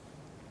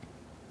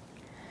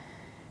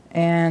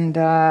 And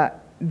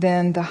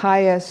then the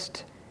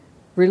highest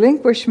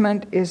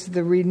relinquishment is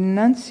the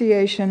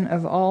renunciation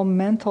of all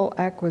mental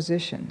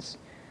acquisitions.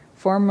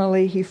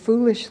 Formerly he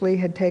foolishly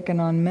had taken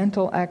on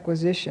mental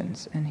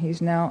acquisitions, and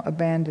he's now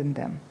abandoned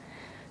them.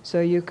 So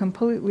you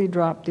completely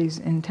drop these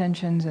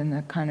intentions and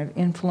the kind of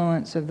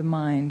influence of the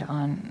mind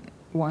on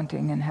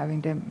wanting and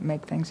having to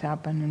make things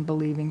happen and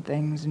believing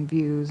things and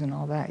views and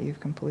all that. You've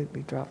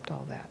completely dropped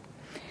all that.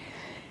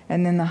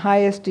 And then the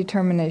highest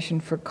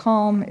determination for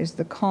calm is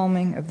the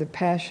calming of the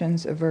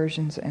passions,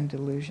 aversions, and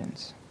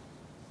delusions.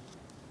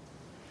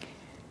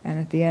 And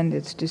at the end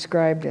it's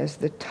described as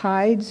the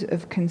tides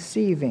of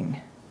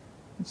conceiving.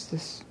 It's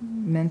this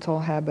mental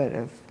habit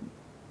of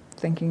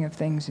thinking of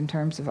things in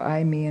terms of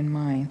I, me, and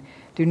mine.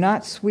 Do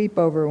not sweep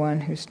over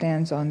one who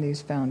stands on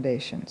these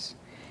foundations.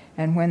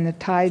 And when the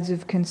tides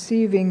of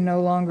conceiving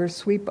no longer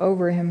sweep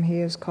over him, he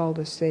is called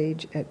a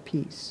sage at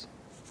peace.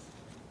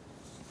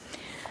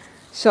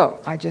 So,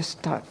 I just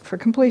thought for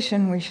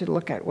completion we should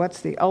look at what's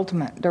the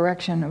ultimate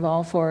direction of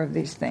all 4 of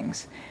these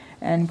things.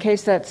 And in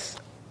case that's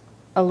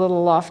a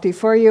little lofty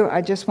for you,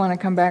 I just want to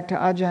come back to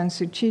Ajahn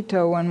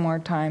Sucitto one more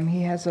time.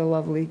 He has a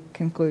lovely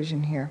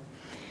conclusion here.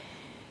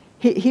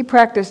 He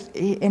practiced,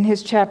 in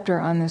his chapter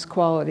on this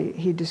quality,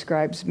 he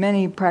describes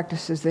many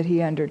practices that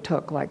he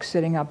undertook, like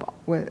sitting up,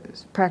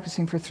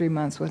 practicing for 3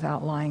 months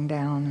without lying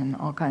down and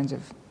all kinds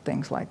of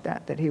things like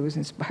that he was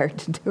inspired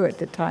to do at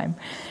the time.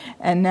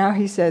 And now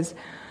he says,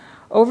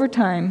 over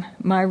time,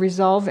 my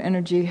resolve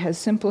energy has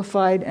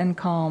simplified and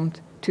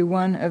calmed to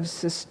one of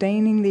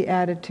sustaining the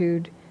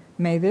attitude,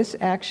 may this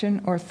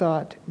action or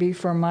thought be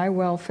for my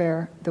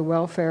welfare, the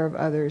welfare of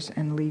others,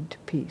 and lead to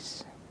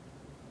peace.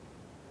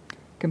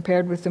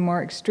 Compared with the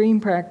more extreme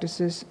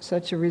practices,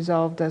 such a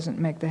resolve doesn't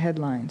make the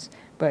headlines,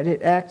 but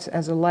it acts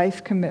as a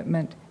life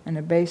commitment and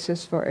a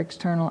basis for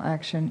external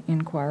action,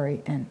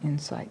 inquiry, and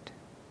insight.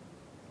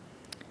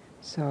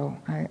 So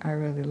I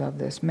really love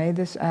this. May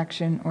this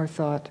action or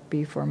thought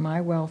be for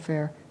my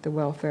welfare, the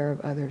welfare of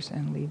others,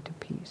 and lead to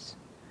peace.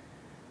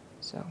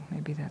 So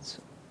maybe that's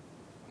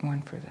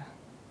one for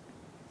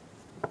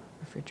the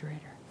refrigerator.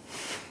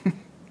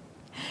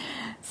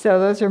 So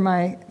those are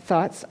my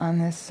thoughts on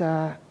this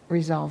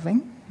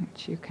resolving,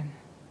 which you can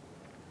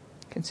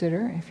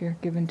consider if you're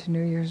given to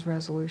New Year's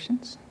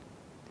resolutions.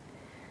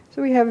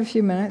 So we have a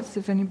few minutes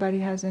if anybody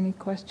has any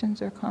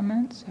questions or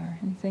comments or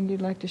anything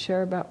you'd like to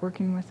share about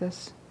working with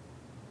this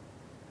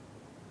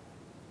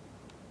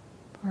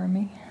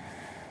parami.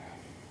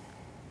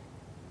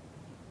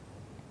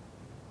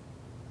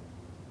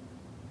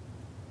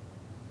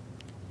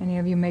 Any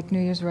of you make New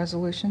Year's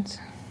resolutions?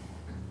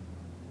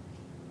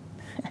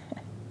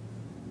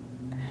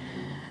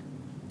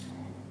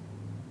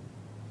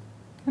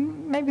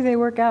 Maybe they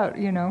work out,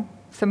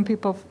 Some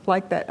people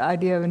like that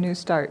idea of a new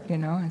start,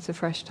 It's a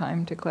fresh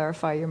time to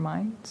clarify your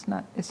mind.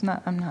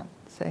 I'm not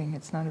saying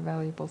it's not a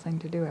valuable thing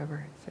to do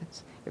ever,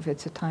 if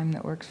it's a time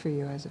that works for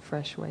you as a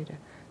fresh way to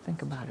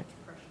think about it.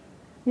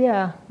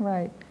 Yeah,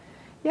 right.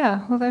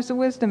 Yeah, well, there's a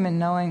wisdom in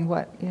knowing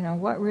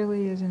what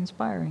really is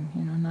inspiring,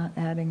 not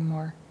adding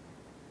more.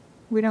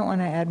 We don't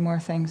want to add more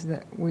things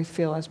that we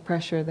feel as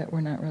pressure that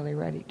we're not really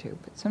ready to.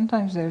 But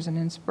sometimes there's an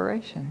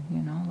inspiration,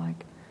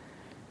 like,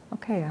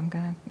 okay, I'm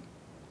going to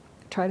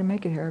try to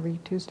make it here every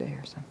Tuesday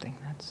or something.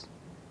 That's,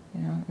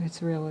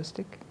 it's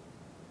realistic.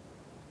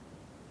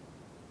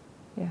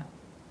 Yeah.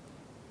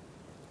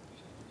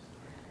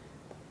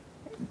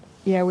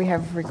 Yeah, we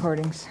have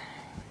recordings.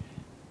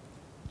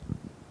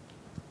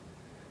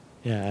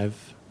 Yeah,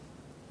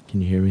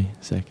 can you hear me?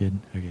 Is that good?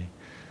 Okay.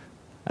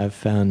 I've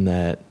found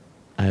that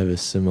I have a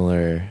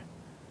similar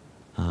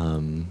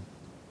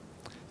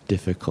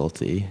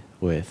difficulty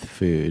with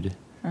food.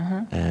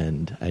 Uh-huh.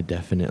 And I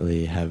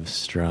definitely have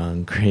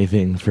strong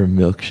craving for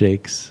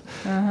milkshakes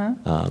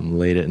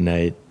late at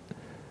night.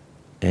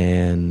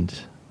 and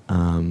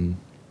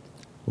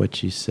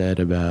what you said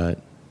about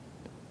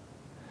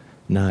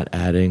not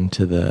adding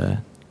to the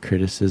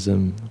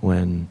criticism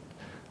when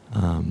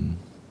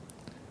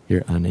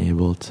you're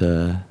unable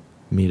to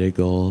meet a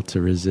goal,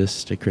 to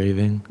resist a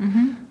craving.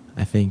 Mm-hmm.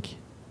 I think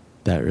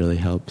that really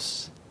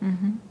helps.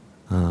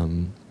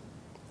 Mm-hmm.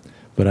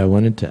 But I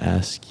wanted to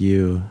ask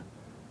you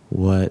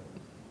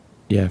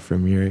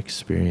from your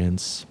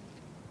experience,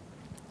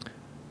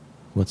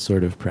 what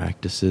sort of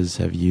practices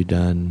have you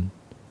done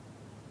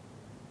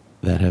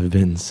that have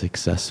been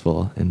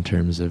successful in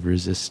terms of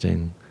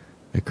resisting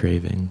a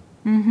craving?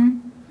 Mm-hmm.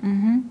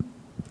 Mm-hmm.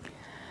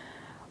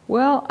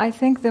 Well, I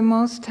think the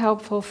most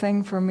helpful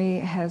thing for me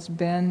has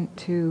been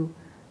to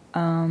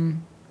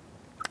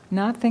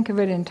not think of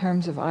it in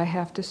terms of I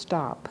have to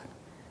stop,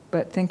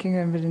 but thinking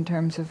of it in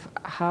terms of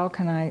how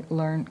can I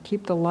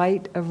keep the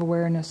light of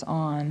awareness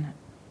on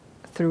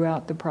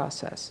throughout the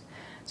process.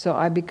 So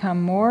I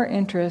become more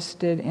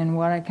interested in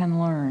what I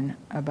can learn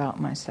about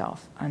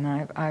myself. And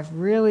I've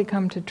really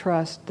come to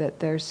trust that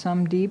there's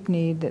some deep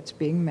need that's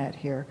being met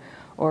here,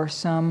 or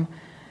some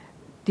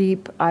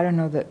deep, I don't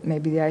know, that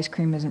maybe the ice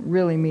cream isn't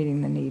really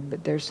meeting the need,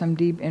 but there's some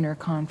deep inner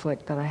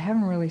conflict that I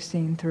haven't really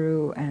seen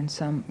through, and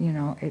some,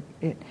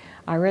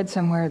 I read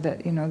somewhere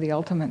that, the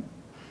ultimate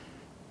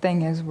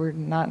thing is we're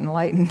not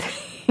enlightened.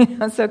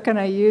 So can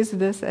I use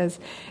this as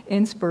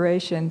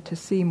inspiration to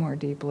see more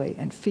deeply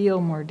and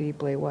feel more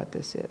deeply what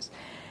this is?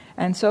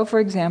 And so, for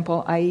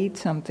example, I eat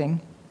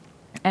something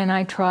and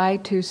I try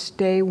to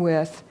stay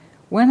with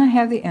when I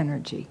have the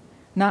energy,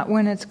 not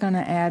when it's going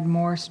to add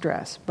more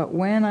stress, but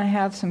when I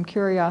have some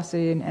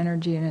curiosity and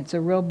energy, and it's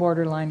a real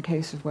borderline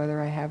case of whether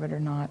I have it or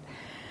not.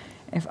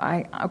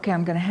 I'm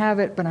going to have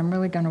it, but I'm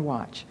really going to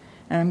watch.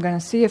 And I'm going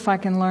to see if I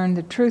can learn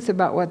the truth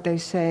about what they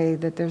say,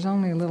 that there's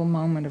only a little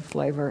moment of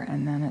flavor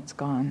and then it's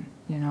gone,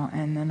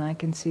 and then I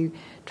can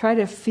try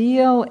to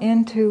feel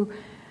into,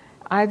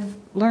 I've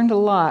learned a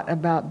lot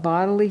about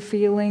bodily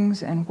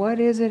feelings and what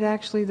is it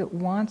actually that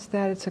wants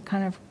that. It's a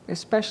kind of,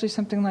 especially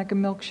something like a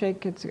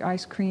milkshake, it's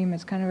ice cream,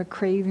 it's kind of a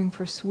craving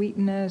for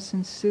sweetness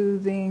and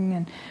soothing,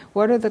 and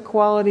what are the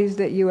qualities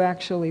that you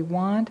actually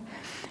want.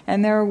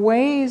 And there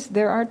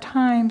are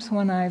times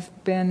when I've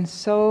been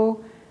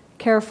so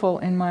careful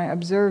in my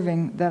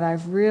observing that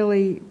I've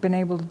really been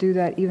able to do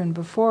that even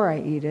before I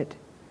eat it.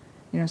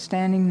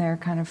 Standing there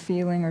kind of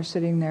feeling, or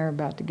sitting there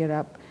about to get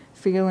up,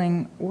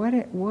 feeling what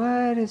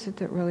is it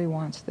that really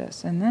wants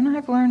this. And then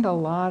I've learned a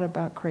lot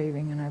about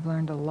craving, and I've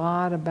learned a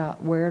lot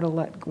about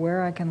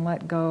where I can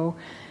let go.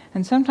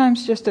 And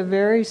sometimes just a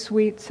very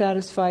sweet,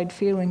 satisfied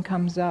feeling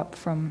comes up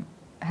from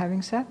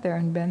having sat there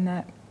and been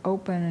that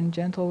open and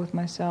gentle with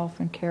myself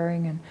and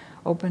caring and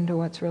open to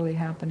what's really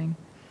happening.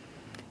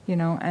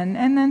 And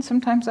then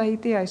sometimes I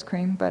eat the ice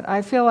cream, but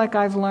I feel like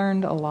I've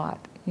learned a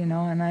lot,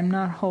 and I'm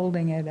not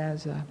holding it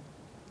as a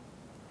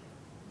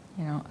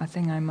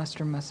thing I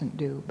must or mustn't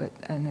do, but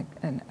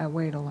a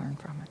way to learn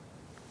from it.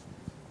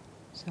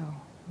 So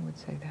I would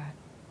say that.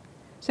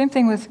 Same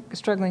thing with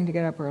struggling to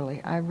get up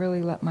early. I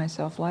really let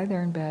myself lie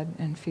there in bed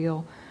and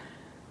feel,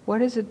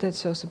 what is it that's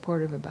so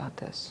supportive about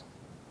this?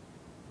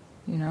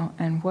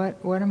 And what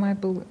am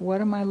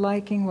I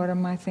liking? What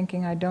am I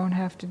thinking I don't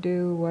have to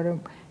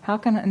do? How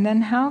can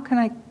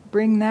I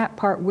bring that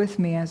part with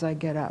me as I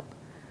get up,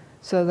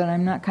 so that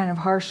I'm not kind of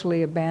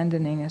harshly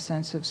abandoning a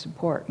sense of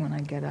support when I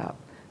get up,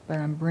 but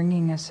I'm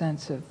bringing a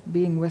sense of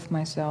being with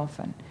myself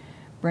and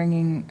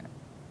bringing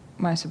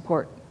my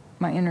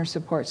inner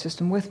support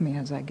system with me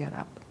as I get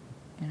up,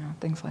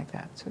 things like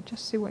that. So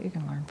just see what you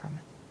can learn from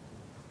it.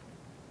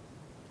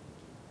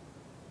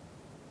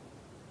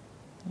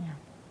 Yeah.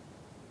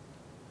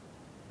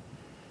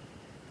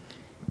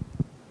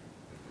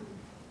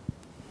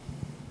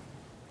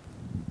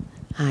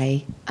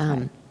 Hi.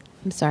 I'm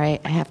sorry,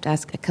 I have to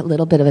ask a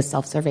little bit of a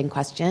self-serving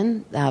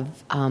question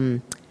of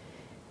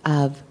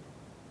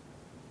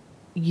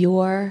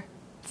your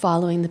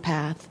following the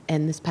path,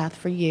 and this path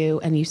for you,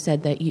 and you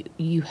said that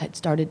you had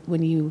started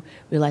when you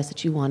realized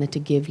that you wanted to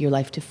give your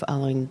life to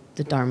following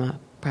the Dharma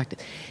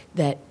practice,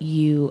 that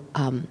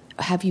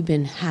have you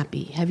been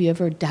happy? Have you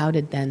ever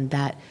doubted then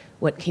that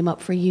what came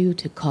up for you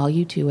to call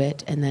you to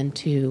it and then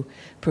to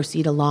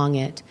proceed along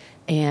it,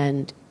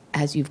 and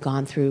as you've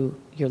gone through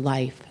your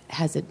life,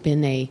 has it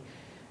been a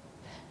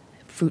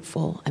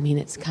fruitful? I mean,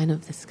 it's kind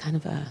of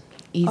a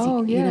easy.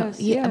 Oh, yes,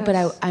 yes.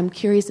 But I'm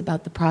curious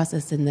about the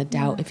process and the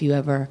doubt. Yeah. If you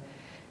ever.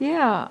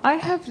 Yeah, I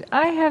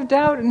have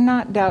doubt and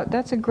not doubt.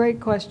 That's a great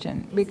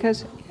question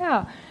because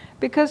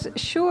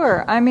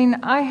sure. I mean,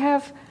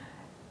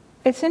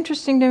 It's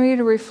interesting to me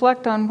to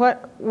reflect on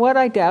what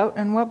I doubt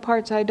and what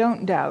parts I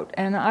don't doubt,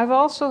 and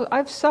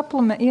I've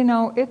supplement.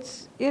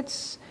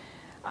 It's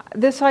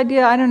this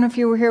idea. I don't know if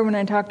you were here when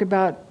I talked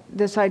about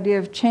this idea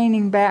of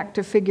chaining back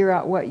to figure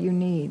out what you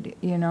need,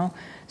 you know.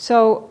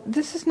 So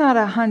this is not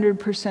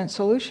 100%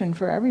 solution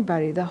for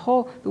everybody.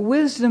 The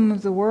wisdom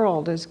of the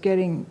world is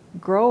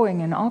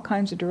growing in all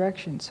kinds of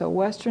directions. So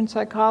Western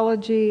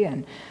psychology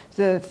and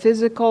the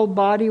physical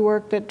body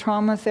work that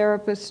trauma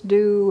therapists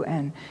do,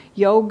 and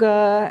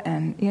yoga,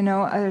 and, you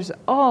know, there's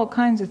all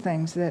kinds of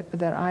things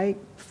that I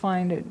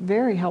find it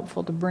very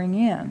helpful to bring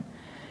in,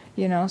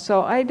 you know.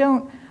 So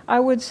I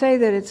would say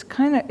that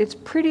it's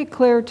pretty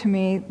clear to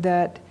me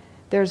that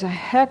there's a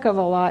heck of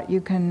a lot you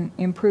can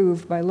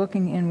improve by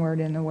looking inward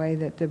in the way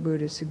that the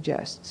Buddha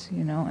suggests,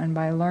 you know, and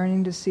by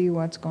learning to see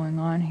what's going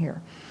on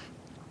here.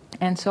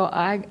 And so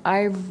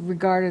I've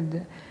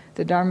regarded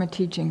the Dharma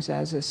teachings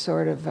as a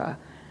sort of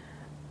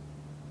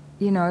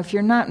you know, if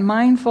you're not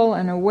mindful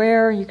and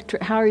aware,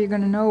 how are you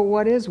going to know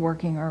what is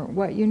working or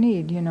what you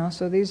need, you know?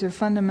 So these are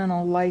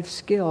fundamental life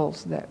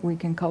skills that we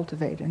can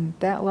cultivate. And at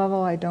that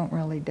level, I don't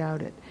really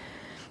doubt it.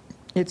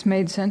 It's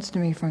made sense to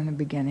me from the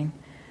beginning,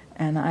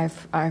 and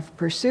I've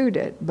pursued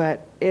it.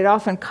 But it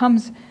often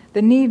comes,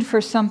 the need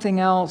for something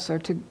else, or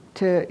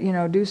to you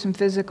know, do some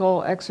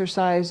physical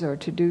exercise, or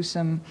to do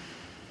some,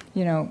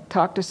 you know,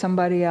 talk to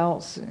somebody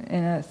else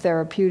in a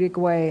therapeutic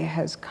way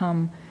has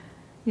come.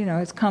 You know,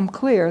 it's come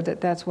clear that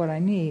that's what I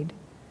need.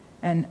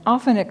 And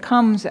often it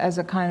comes as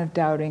a kind of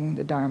doubting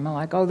the Dharma,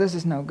 like, oh, this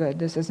is no good,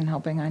 this isn't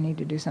helping, I need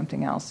to do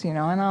something else, you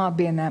know, and I'll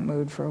be in that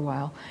mood for a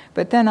while.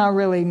 But then I'll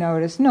really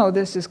notice, no,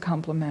 this is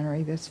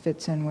complementary, this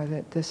fits in with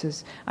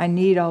it, I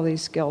need all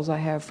these skills I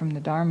have from the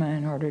Dharma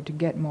in order to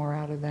get more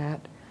out of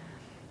that,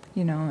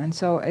 you know. And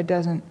so it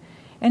doesn't,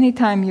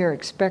 anytime you're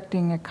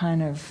expecting a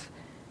kind of,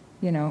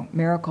 you know,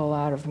 miracle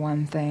out of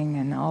one thing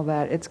and all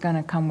that, it's going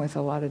to come with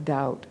a lot of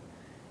doubt.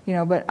 You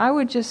know, but I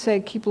would just say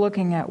keep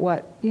looking at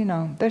what, you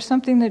know, there's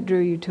something that drew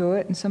you to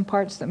it and some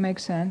parts that make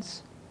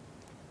sense,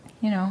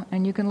 you know,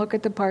 and you can look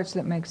at the parts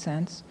that make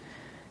sense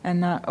and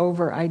not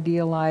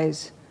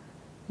over-idealize,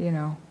 you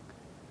know,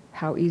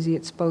 how easy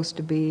it's supposed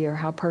to be, or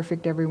how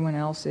perfect everyone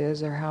else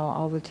is, or how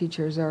all the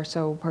teachers are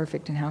so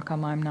perfect and how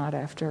come I'm not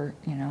after,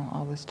 you know,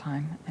 all this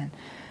time. And,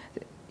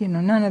 you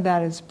know, none of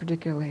that is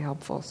particularly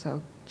helpful.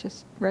 So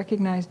just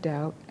recognize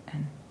doubt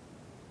and,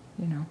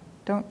 you know,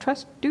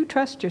 do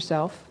trust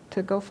yourself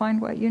to go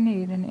find what you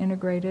need and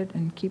integrate it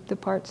and keep the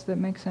parts that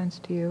make sense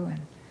to you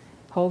and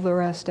hold the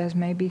rest as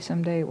maybe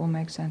someday it will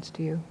make sense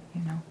to you,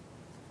 you know.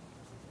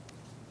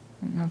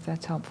 I don't know if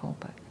that's helpful,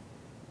 but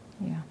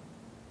yeah.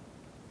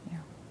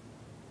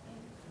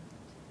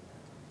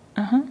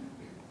 Uh-huh.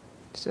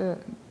 So,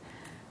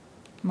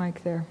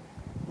 Mike there.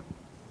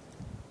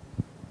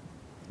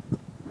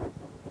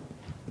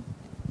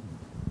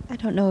 I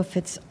don't know if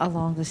it's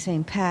along the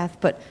same path,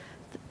 but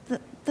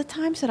the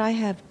times that I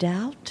have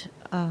doubt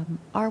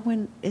are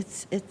when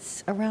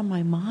it's around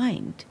my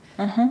mind.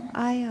 Uh-huh.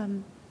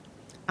 I'm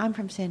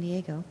from San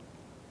Diego,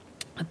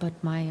 but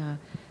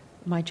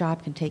my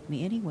job can take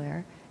me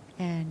anywhere,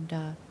 and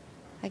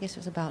I guess it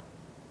was about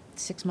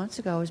 6 months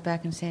ago I was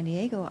back in San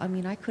Diego. I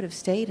mean, I could have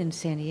stayed in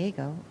San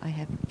Diego. I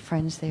have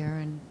friends there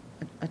and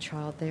a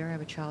child there. I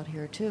have a child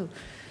here too.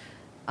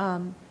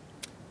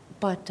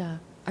 But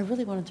I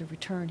really wanted to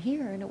return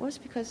here, and it was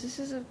because this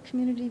is a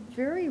community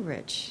very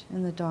rich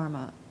in the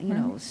Dharma. You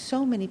know,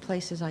 so many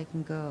places I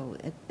can go.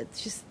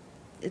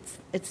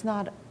 It's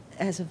not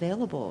as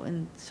available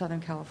in Southern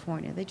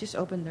California. They just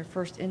opened their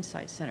first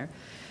Insight Center.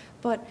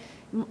 But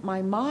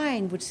my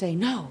mind would say,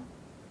 no,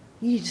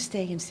 you need to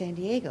stay in San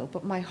Diego.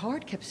 But my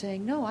heart kept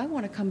saying, no, I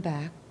want to come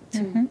back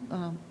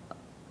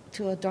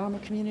to a Dharma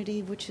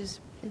community which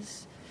is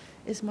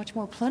much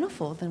more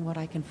plentiful than what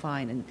I can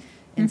find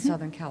in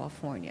Southern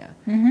California.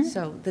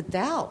 So the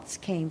doubts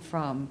came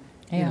from,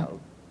 you know,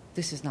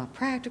 this is not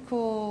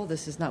practical,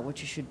 this is not what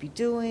you should be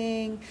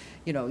doing,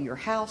 you know, your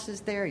house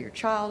is there, your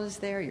child is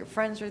there, your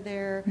friends are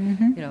there,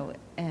 you know,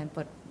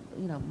 but,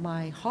 you know,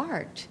 my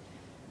heart,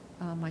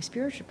 my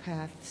spiritual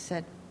path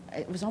said,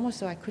 it was almost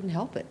though I couldn't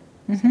help it.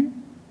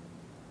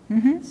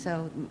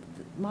 So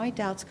my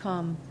doubts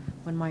come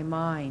when my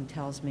mind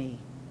tells me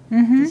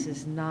this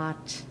is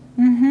not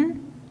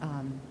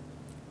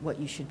what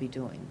you should be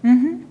doing.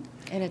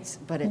 And it's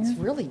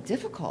really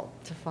difficult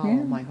to follow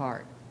my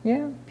heart.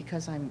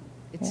 Because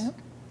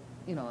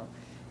you know,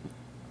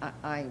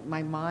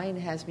 my mind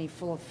has me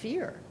full of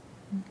fear.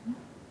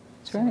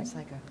 That's so right. It's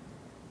like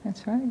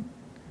That's right.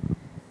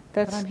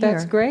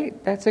 That's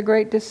great. That's a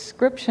great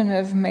description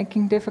of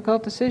making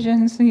difficult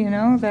decisions. You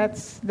know,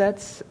 that's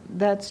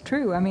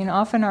true. I mean,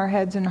 often our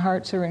heads and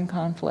hearts are in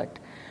conflict.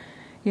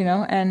 You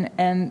know,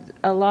 and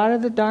a lot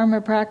of the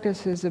Dharma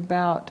practice is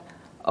about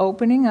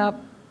opening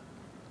up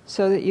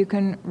so that you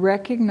can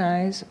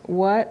recognize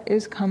what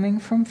is coming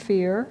from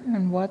fear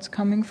and what's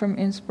coming from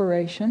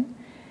inspiration,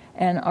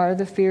 and are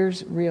the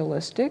fears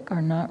realistic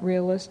or not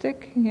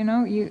realistic? You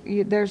know,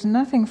 there's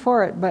nothing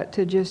for it but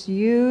to just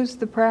use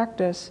the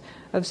practice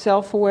of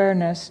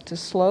self-awareness to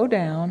slow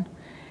down,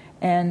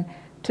 and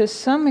to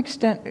some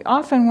extent,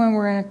 often when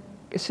we're in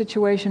a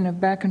situation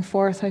of back and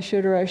forth, I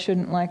should or I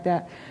shouldn't like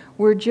that,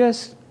 we're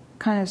just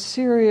kind of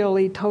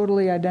serially,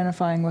 totally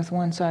identifying with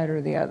one side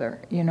or the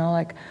other.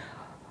 Like,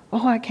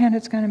 oh, I can't,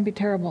 it's going to be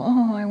terrible.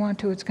 Oh, I want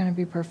to, it's going to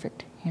be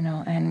perfect.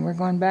 And we're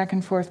going back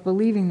and forth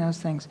believing those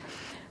things.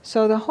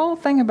 So the whole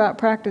thing about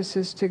practice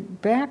is to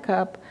back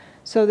up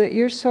so that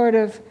you're sort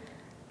of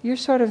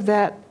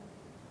that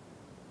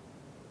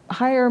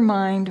higher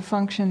mind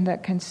function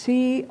that can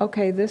see,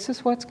 okay, this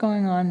is what's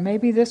going on.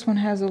 Maybe this one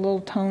has a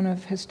little tone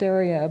of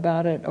hysteria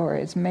about it, or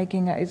it's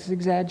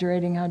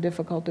exaggerating how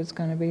difficult it's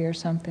going to be, or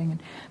something.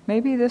 And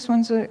maybe this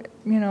one's a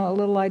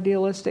little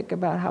idealistic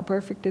about how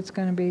perfect it's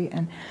going to be.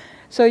 And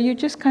so you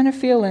just kind of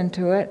feel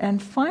into it,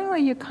 and finally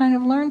you kind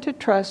of learn to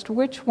trust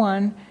which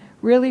one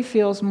really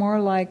feels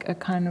more like a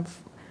kind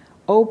of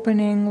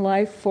opening,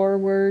 life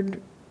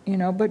forward,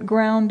 but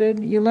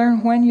grounded. You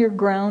learn when you're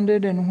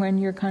grounded and when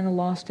you're kind of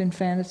lost in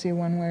fantasy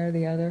one way or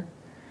the other.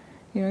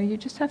 You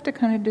just have to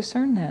kind of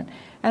discern that.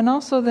 And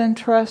also then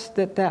trust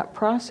that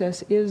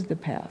process is the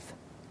path.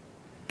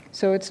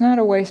 So it's not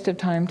a waste of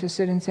time to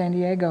sit in San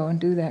Diego and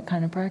do that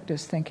kind of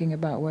practice thinking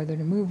about whether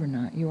to move or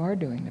not. You are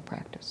doing the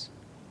practice.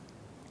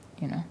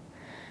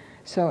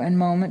 So in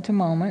moment to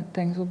moment,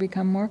 things will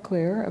become more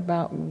clear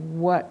about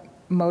what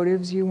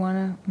motives you want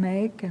to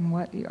make and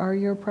what are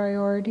your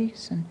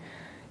priorities. And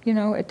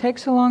it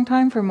takes a long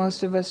time for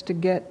most of us to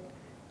get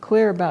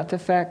clear about the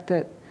fact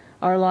that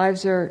our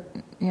lives are,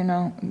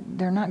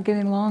 they're not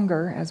getting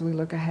longer as we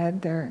look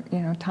ahead.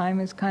 Time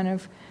is kind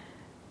of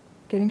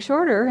getting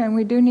shorter, and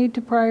we do need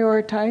to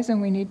prioritize,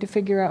 and we need to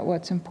figure out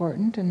what's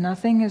important, and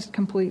nothing is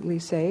completely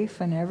safe,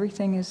 and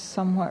everything is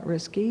somewhat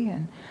risky,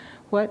 and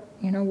what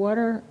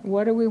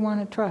do we want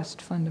to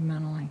trust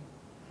fundamentally?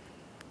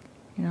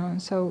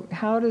 And so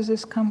how does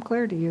this come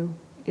clear to you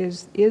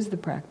is the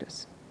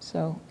practice.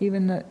 So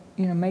even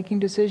making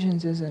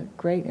decisions is a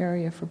great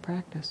area for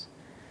practice.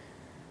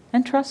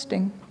 And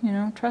trusting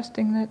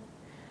that,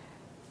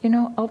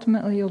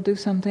 ultimately you'll do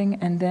something,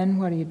 and then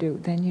what do?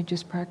 Then you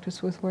just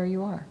practice with where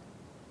you are.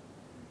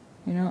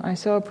 I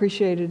so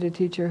appreciated a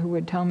teacher who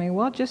would tell me,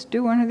 well, just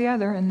do one or the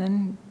other and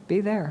then be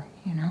there,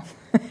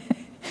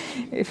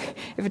 If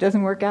it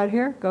doesn't work out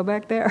here, go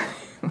back there.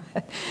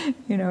 But,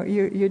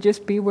 you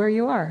just be where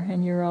you are,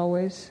 and you've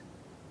always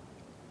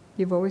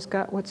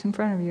got what's in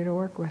front of you to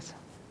work with.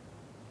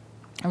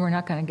 And we're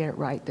not going to get it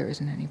right. There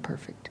isn't any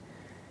perfect,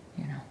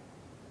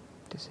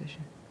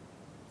 decision.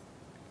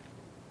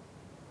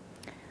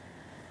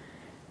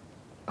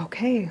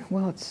 Okay,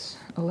 well, it's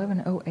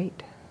 11:08,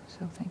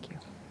 so thank you.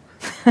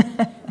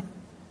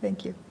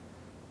 Thank you.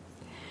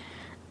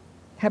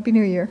 Happy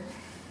New Year.